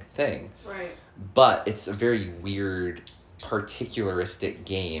universalizing thing. Right. But it's a very weird, particularistic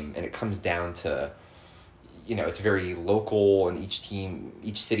game. And it comes down to... it's very local, and each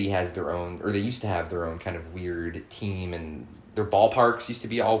city has their own, or they used to have their own kind of weird team and their ballparks used to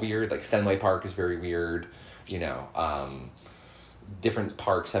be all weird. Like Fenway Park is very weird. You know, different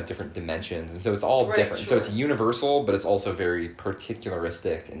parks have different dimensions, and so it's all different. Sure. So it's universal, but it's also very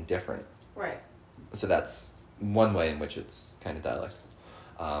particularistic and different. Right. So that's one way in which it's kind of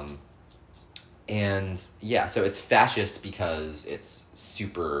dialectical. And yeah, so it's fascist because it's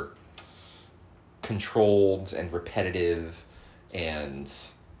super controlled and repetitive and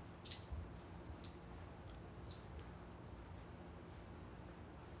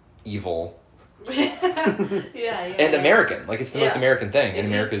evil. And American. Like, it's the most American thing. And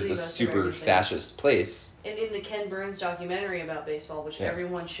America is a super fascist place. And in the Ken Burns documentary about baseball, which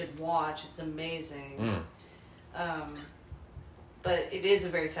everyone should watch, it's amazing. But it is a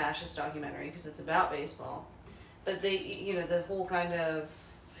very fascist documentary because it's about baseball. But they, you know, the whole kind of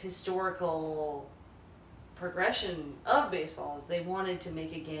historical progression of baseball is they wanted to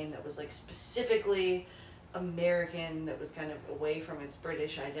make a game that was like specifically American, that was kind of away from its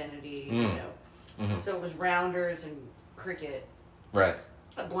British identity, you know. Mm-hmm. So it was rounders and cricket. Right.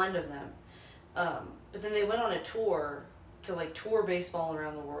 A blend of them. But then they went on a tour to like tour baseball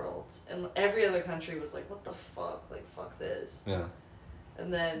around the world, and every other country was like, what the fuck? Like, fuck this. Yeah.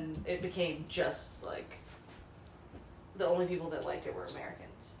 And then it became just like the only people that liked it were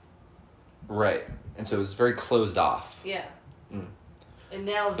Americans. Right. And so it was very closed off. Yeah. And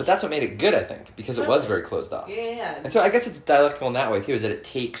now, but that's what made it good, I think, because it was very closed off. Yeah. And so I guess it's dialectical in that way too, is that it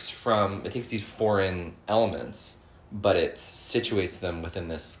takes these foreign elements, but it situates them within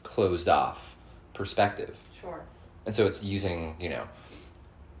this closed off perspective. Sure. And so it's using, you know,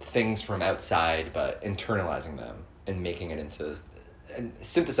 things from outside, but internalizing them and making it into, and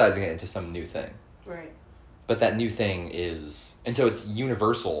synthesizing it into some new thing. Right. But that new thing is, and so it's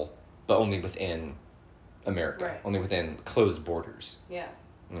universal, but only within America. Right. Only within closed borders. Yeah.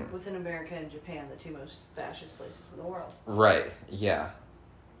 Within America and Japan, the two most fascist places in the world. Right, yeah.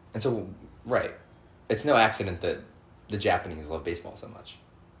 And so, right. It's no accident that the Japanese love baseball so much.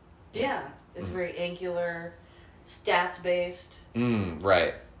 Yeah. It's very angular, stats-based.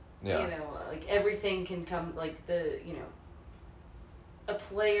 Right. Yeah. You know, like everything can come, like the, you know, a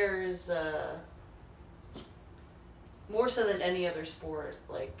player's, more so than any other sport,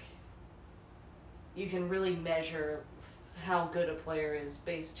 like, you can really measure how good a player is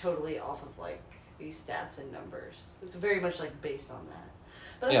based totally off of, like, these stats and numbers. It's very much, like, based on that.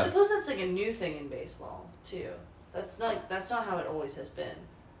 But I suppose that's, like, a new thing in baseball, too. That's not how it always has been.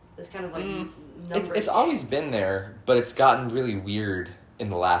 This kind of, like, numbers. It's always been there, but it's gotten really weird in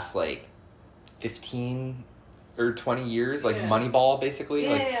the last, like, 15 or 20 years. Like, Moneyball, basically.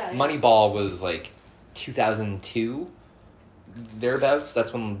 Moneyball was, like, 2002. Thereabouts.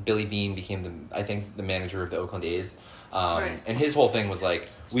 That's when Billy Beane became the manager of the Oakland A's. And his whole thing was like,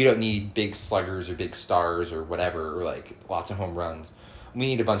 we don't need big sluggers or big stars or whatever, or like lots of home runs. We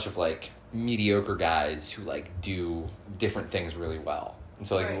need a bunch of like mediocre guys who like do different things really well. And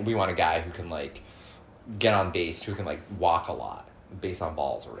so like we want a guy who can like get on base, who can like walk a lot, base on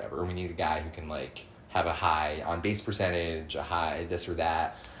balls or whatever. Or we need a guy who can like have a high on base percentage, a high this or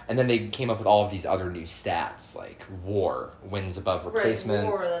that. And then they came up with all of these other new stats, like WAR, wins above replacement.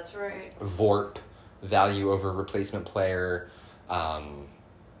 Right, WAR, that's right. VORP, value over replacement player.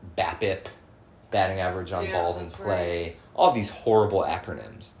 BAPIP, batting average on balls in play. Right. All these horrible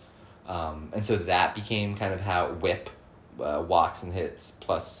acronyms. And so that became kind of how WHIP, walks and hits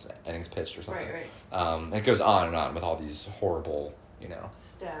plus innings pitched or something. Right. And it goes on and on with all these horrible, you know...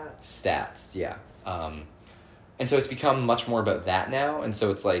 Stats, yeah. And so it's become much more about that now, and so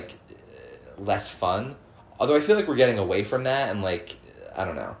it's, like, less fun. Although I feel like we're getting away from that, and, like, I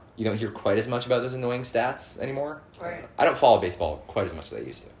don't know. You don't hear quite as much about those annoying stats anymore. Right. I don't follow baseball quite as much as I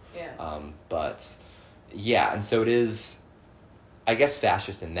used to. Yeah. But, yeah, and so it is, I guess,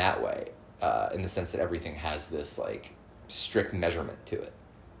 fascist in that way, in the sense that everything has this, like, strict measurement to it.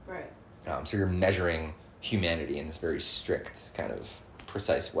 Right. So you're measuring humanity in this very strict, kind of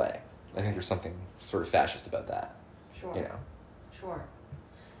precise way. I think there's something sort of fascist about that. Sure. You know? Sure.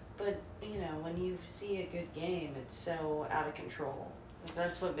 But, you know, when you see a good game, it's so out of control. Like,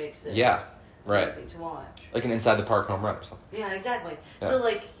 that's what makes it amazing to watch. Like an inside the park home run or something. Yeah, exactly. Yeah. So,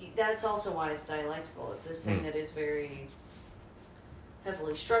 like, that's also why it's dialectical. It's this thing that is very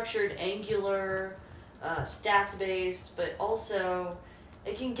heavily structured, angular, stats-based, but also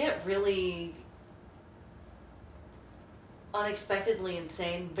it can get really unexpectedly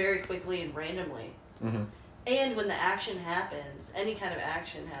insane very quickly and randomly. Mm-hmm. And when the action happens, any kind of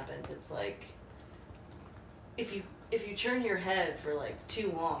action happens, it's like if you turn your head for like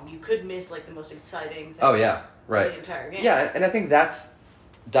too long, you could miss like the most exciting thing of the entire game. Yeah, and I think that's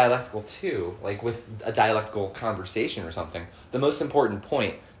dialectical too, like with a dialectical conversation or something, the most important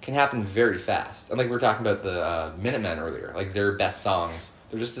point can happen very fast. And like we were talking about the Minutemen earlier, like their best songs,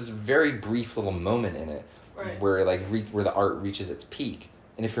 there's just this very brief little moment in it where like where the art reaches its peak.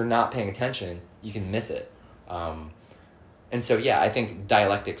 And if you're not paying attention, you can miss it. And so, yeah, I think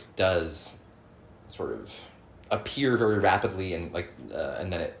dialectics does sort of appear very rapidly and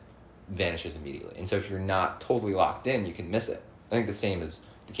and then it vanishes immediately. And so if you're not totally locked in, you can miss it. I think the same is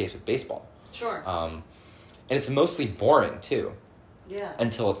the case with baseball. Sure. And it's mostly boring, too. Yeah.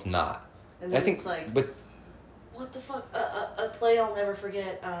 Until it's not. And then I think it's like, but what the fuck? A play I'll never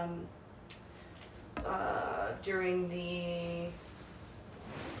forget, during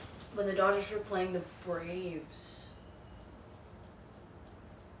when the Dodgers were playing the Braves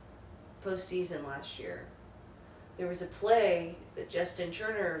postseason last year, there was a play that Justin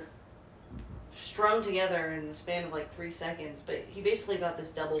Turner strung together in the span of like 3 seconds, but he basically got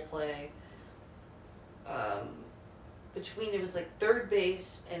this double play between, it was like third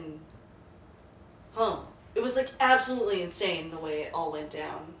base and home. It was like absolutely insane the way it all went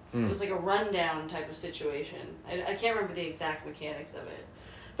down. It was like a rundown type of situation. I can't remember the exact mechanics of it.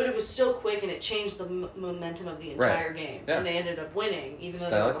 But it was so quick, and it changed the momentum of the entire game. Yeah. And they ended up winning, even though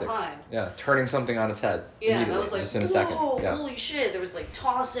they were behind. Yeah, turning something on its head. Yeah, and I was like, just in a second. Yeah. Holy shit. There was like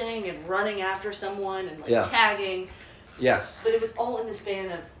tossing and running after someone and like tagging. Yes. But it was all in the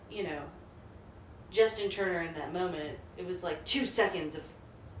span of, Justin Turner in that moment. It was like 2 seconds of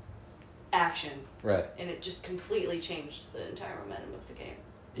action. Right. And it just completely changed the entire momentum of the game.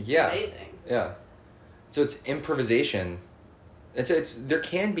 It's amazing. Yeah. So it's improvisation. And so there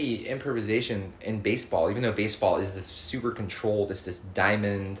can be improvisation in baseball, even though baseball is this super controlled, it's this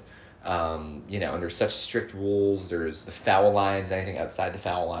diamond, and there's such strict rules. There's the foul lines, anything outside the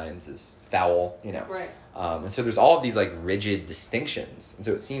foul lines is foul, Right. And so there's all of these like rigid distinctions. And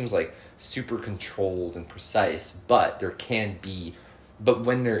so it seems like super controlled and precise, but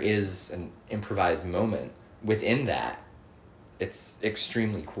when there is an improvised moment within that, it's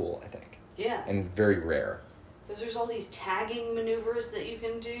extremely cool, I think. Yeah. And very rare. Because there's all these tagging maneuvers that you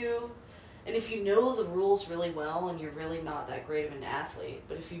can do. And if you know the rules really well and you're really not that great of an athlete,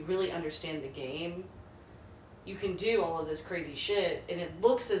 but if you really understand the game, you can do all of this crazy shit. And it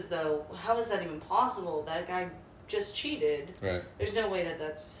looks as though, how is that even possible? That guy just cheated. Right. There's no way that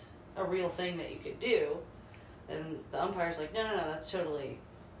that's a real thing that you could do. And the umpire's like, no, that was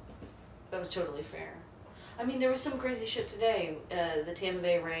totally fair. I mean, there was some crazy shit today. The Tampa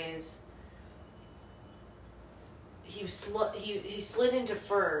Bay Rays, he slid into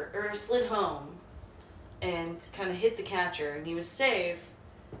slid home and kind of hit the catcher, and he was safe,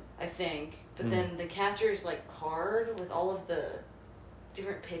 I think. But then the catcher's like card with all of the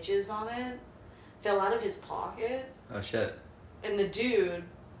different pitches on it fell out of his pocket. Oh shit. And the dude,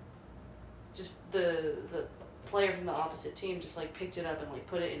 just the player from the opposite team, just like picked it up and like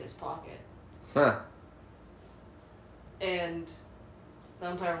put it in his pocket. Huh. And the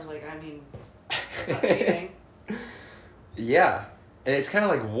umpire was like, I mean, that's not cheating. Yeah. And it's kind of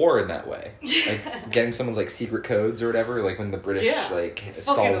like war in that way. Like getting someone's like secret codes or whatever, like when the British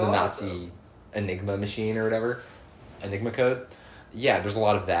solved the Nazi Enigma machine or whatever. Enigma code. Yeah, there's a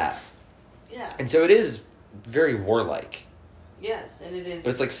lot of that. Yeah. And so it is very warlike. Yes, and it is.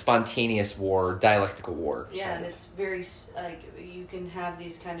 But it's like spontaneous war, dialectical war. Yeah, and it's very, like, you can have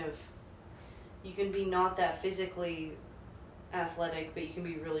these kind of, you can be not that physically athletic, but you can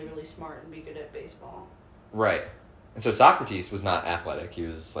be really, really smart and be good at baseball. Right. And so Socrates was not athletic. He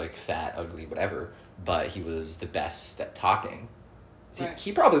was like fat, ugly, whatever, but he was the best at talking. Right.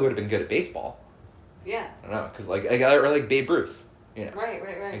 He probably would have been good at baseball. Yeah. I don't know, because or like Babe Ruth,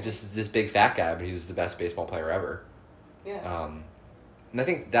 Right. Like just this big fat guy, but he was the best baseball player ever. Yeah. And I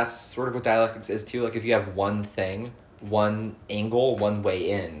think that's sort of what dialectics is too. Like if you have one thing, one angle, one way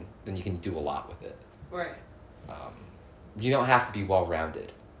in, then you can do a lot with it. Right. You don't have to be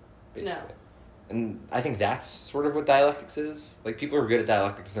well-rounded, basically. No. And I think that's sort of what dialectics is. Like people who are good at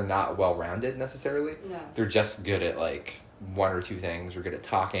dialectics, they're not well-rounded necessarily. No. They're just good at like one or two things. They're good at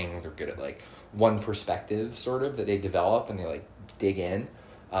talking. They're good at like one perspective sort of that they develop and they like dig in.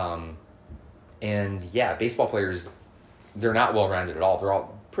 And yeah, baseball players, they're not well-rounded at all. They're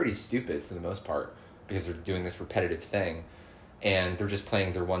all pretty stupid for the most part because they're doing this repetitive thing. And they're just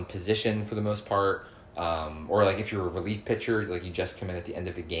playing their one position for the most part. Or like if you're a relief pitcher, like you just come in at the end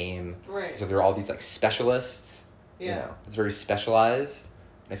of the game. Right. So there are all these like specialists. Yeah. It's very specialized.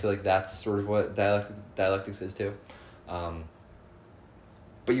 I feel like that's sort of what dialectics is too.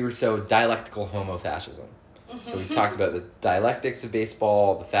 But you were so dialectical homofascism. So we talked about the dialectics of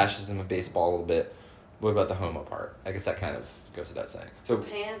baseball, the fascism of baseball a little bit. What about the homo part? I guess that kind of goes without saying. So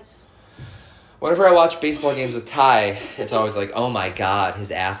Pants. whenever I watch baseball games with Tai, it's always like, oh my god,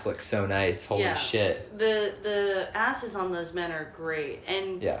 his ass looks so nice. Holy shit. The asses on those men are great,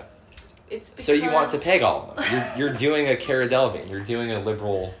 and yeah. it's because So you want to peg all of them. You're doing a Cara Delevingne. You're doing a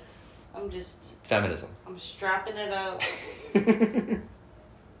liberal feminism. I'm strapping it up.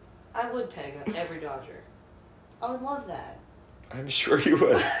 I would peg every Dodger. I would love that. I'm sure you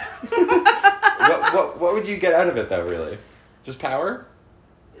would. What would you get out of it, though, really? Just power?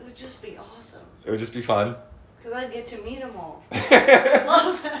 It would just be awesome. It would just be fun? Because I'd get to meet them all. I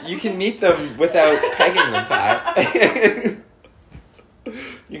love that. You can meet them without pegging them, Ty.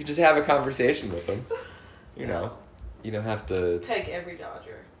 You can just have a conversation with them. You know. You don't have to... Peg every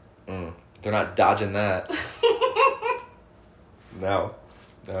Dodger. They're not dodging that. No.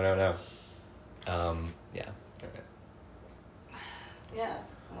 No. Yeah. Okay. Yeah.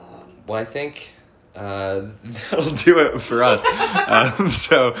 Well, I think that'll do it for us.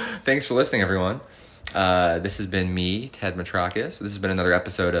 So, thanks for listening, everyone. This has been me, Ted Matrakis. This has been another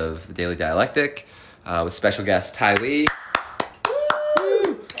episode of The Daily Dialectic with special guest Tai Lee.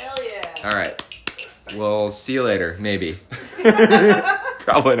 Woo! Hell yeah. All right. We'll see you later, maybe.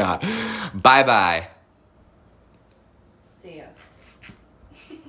 Probably not. Bye-bye.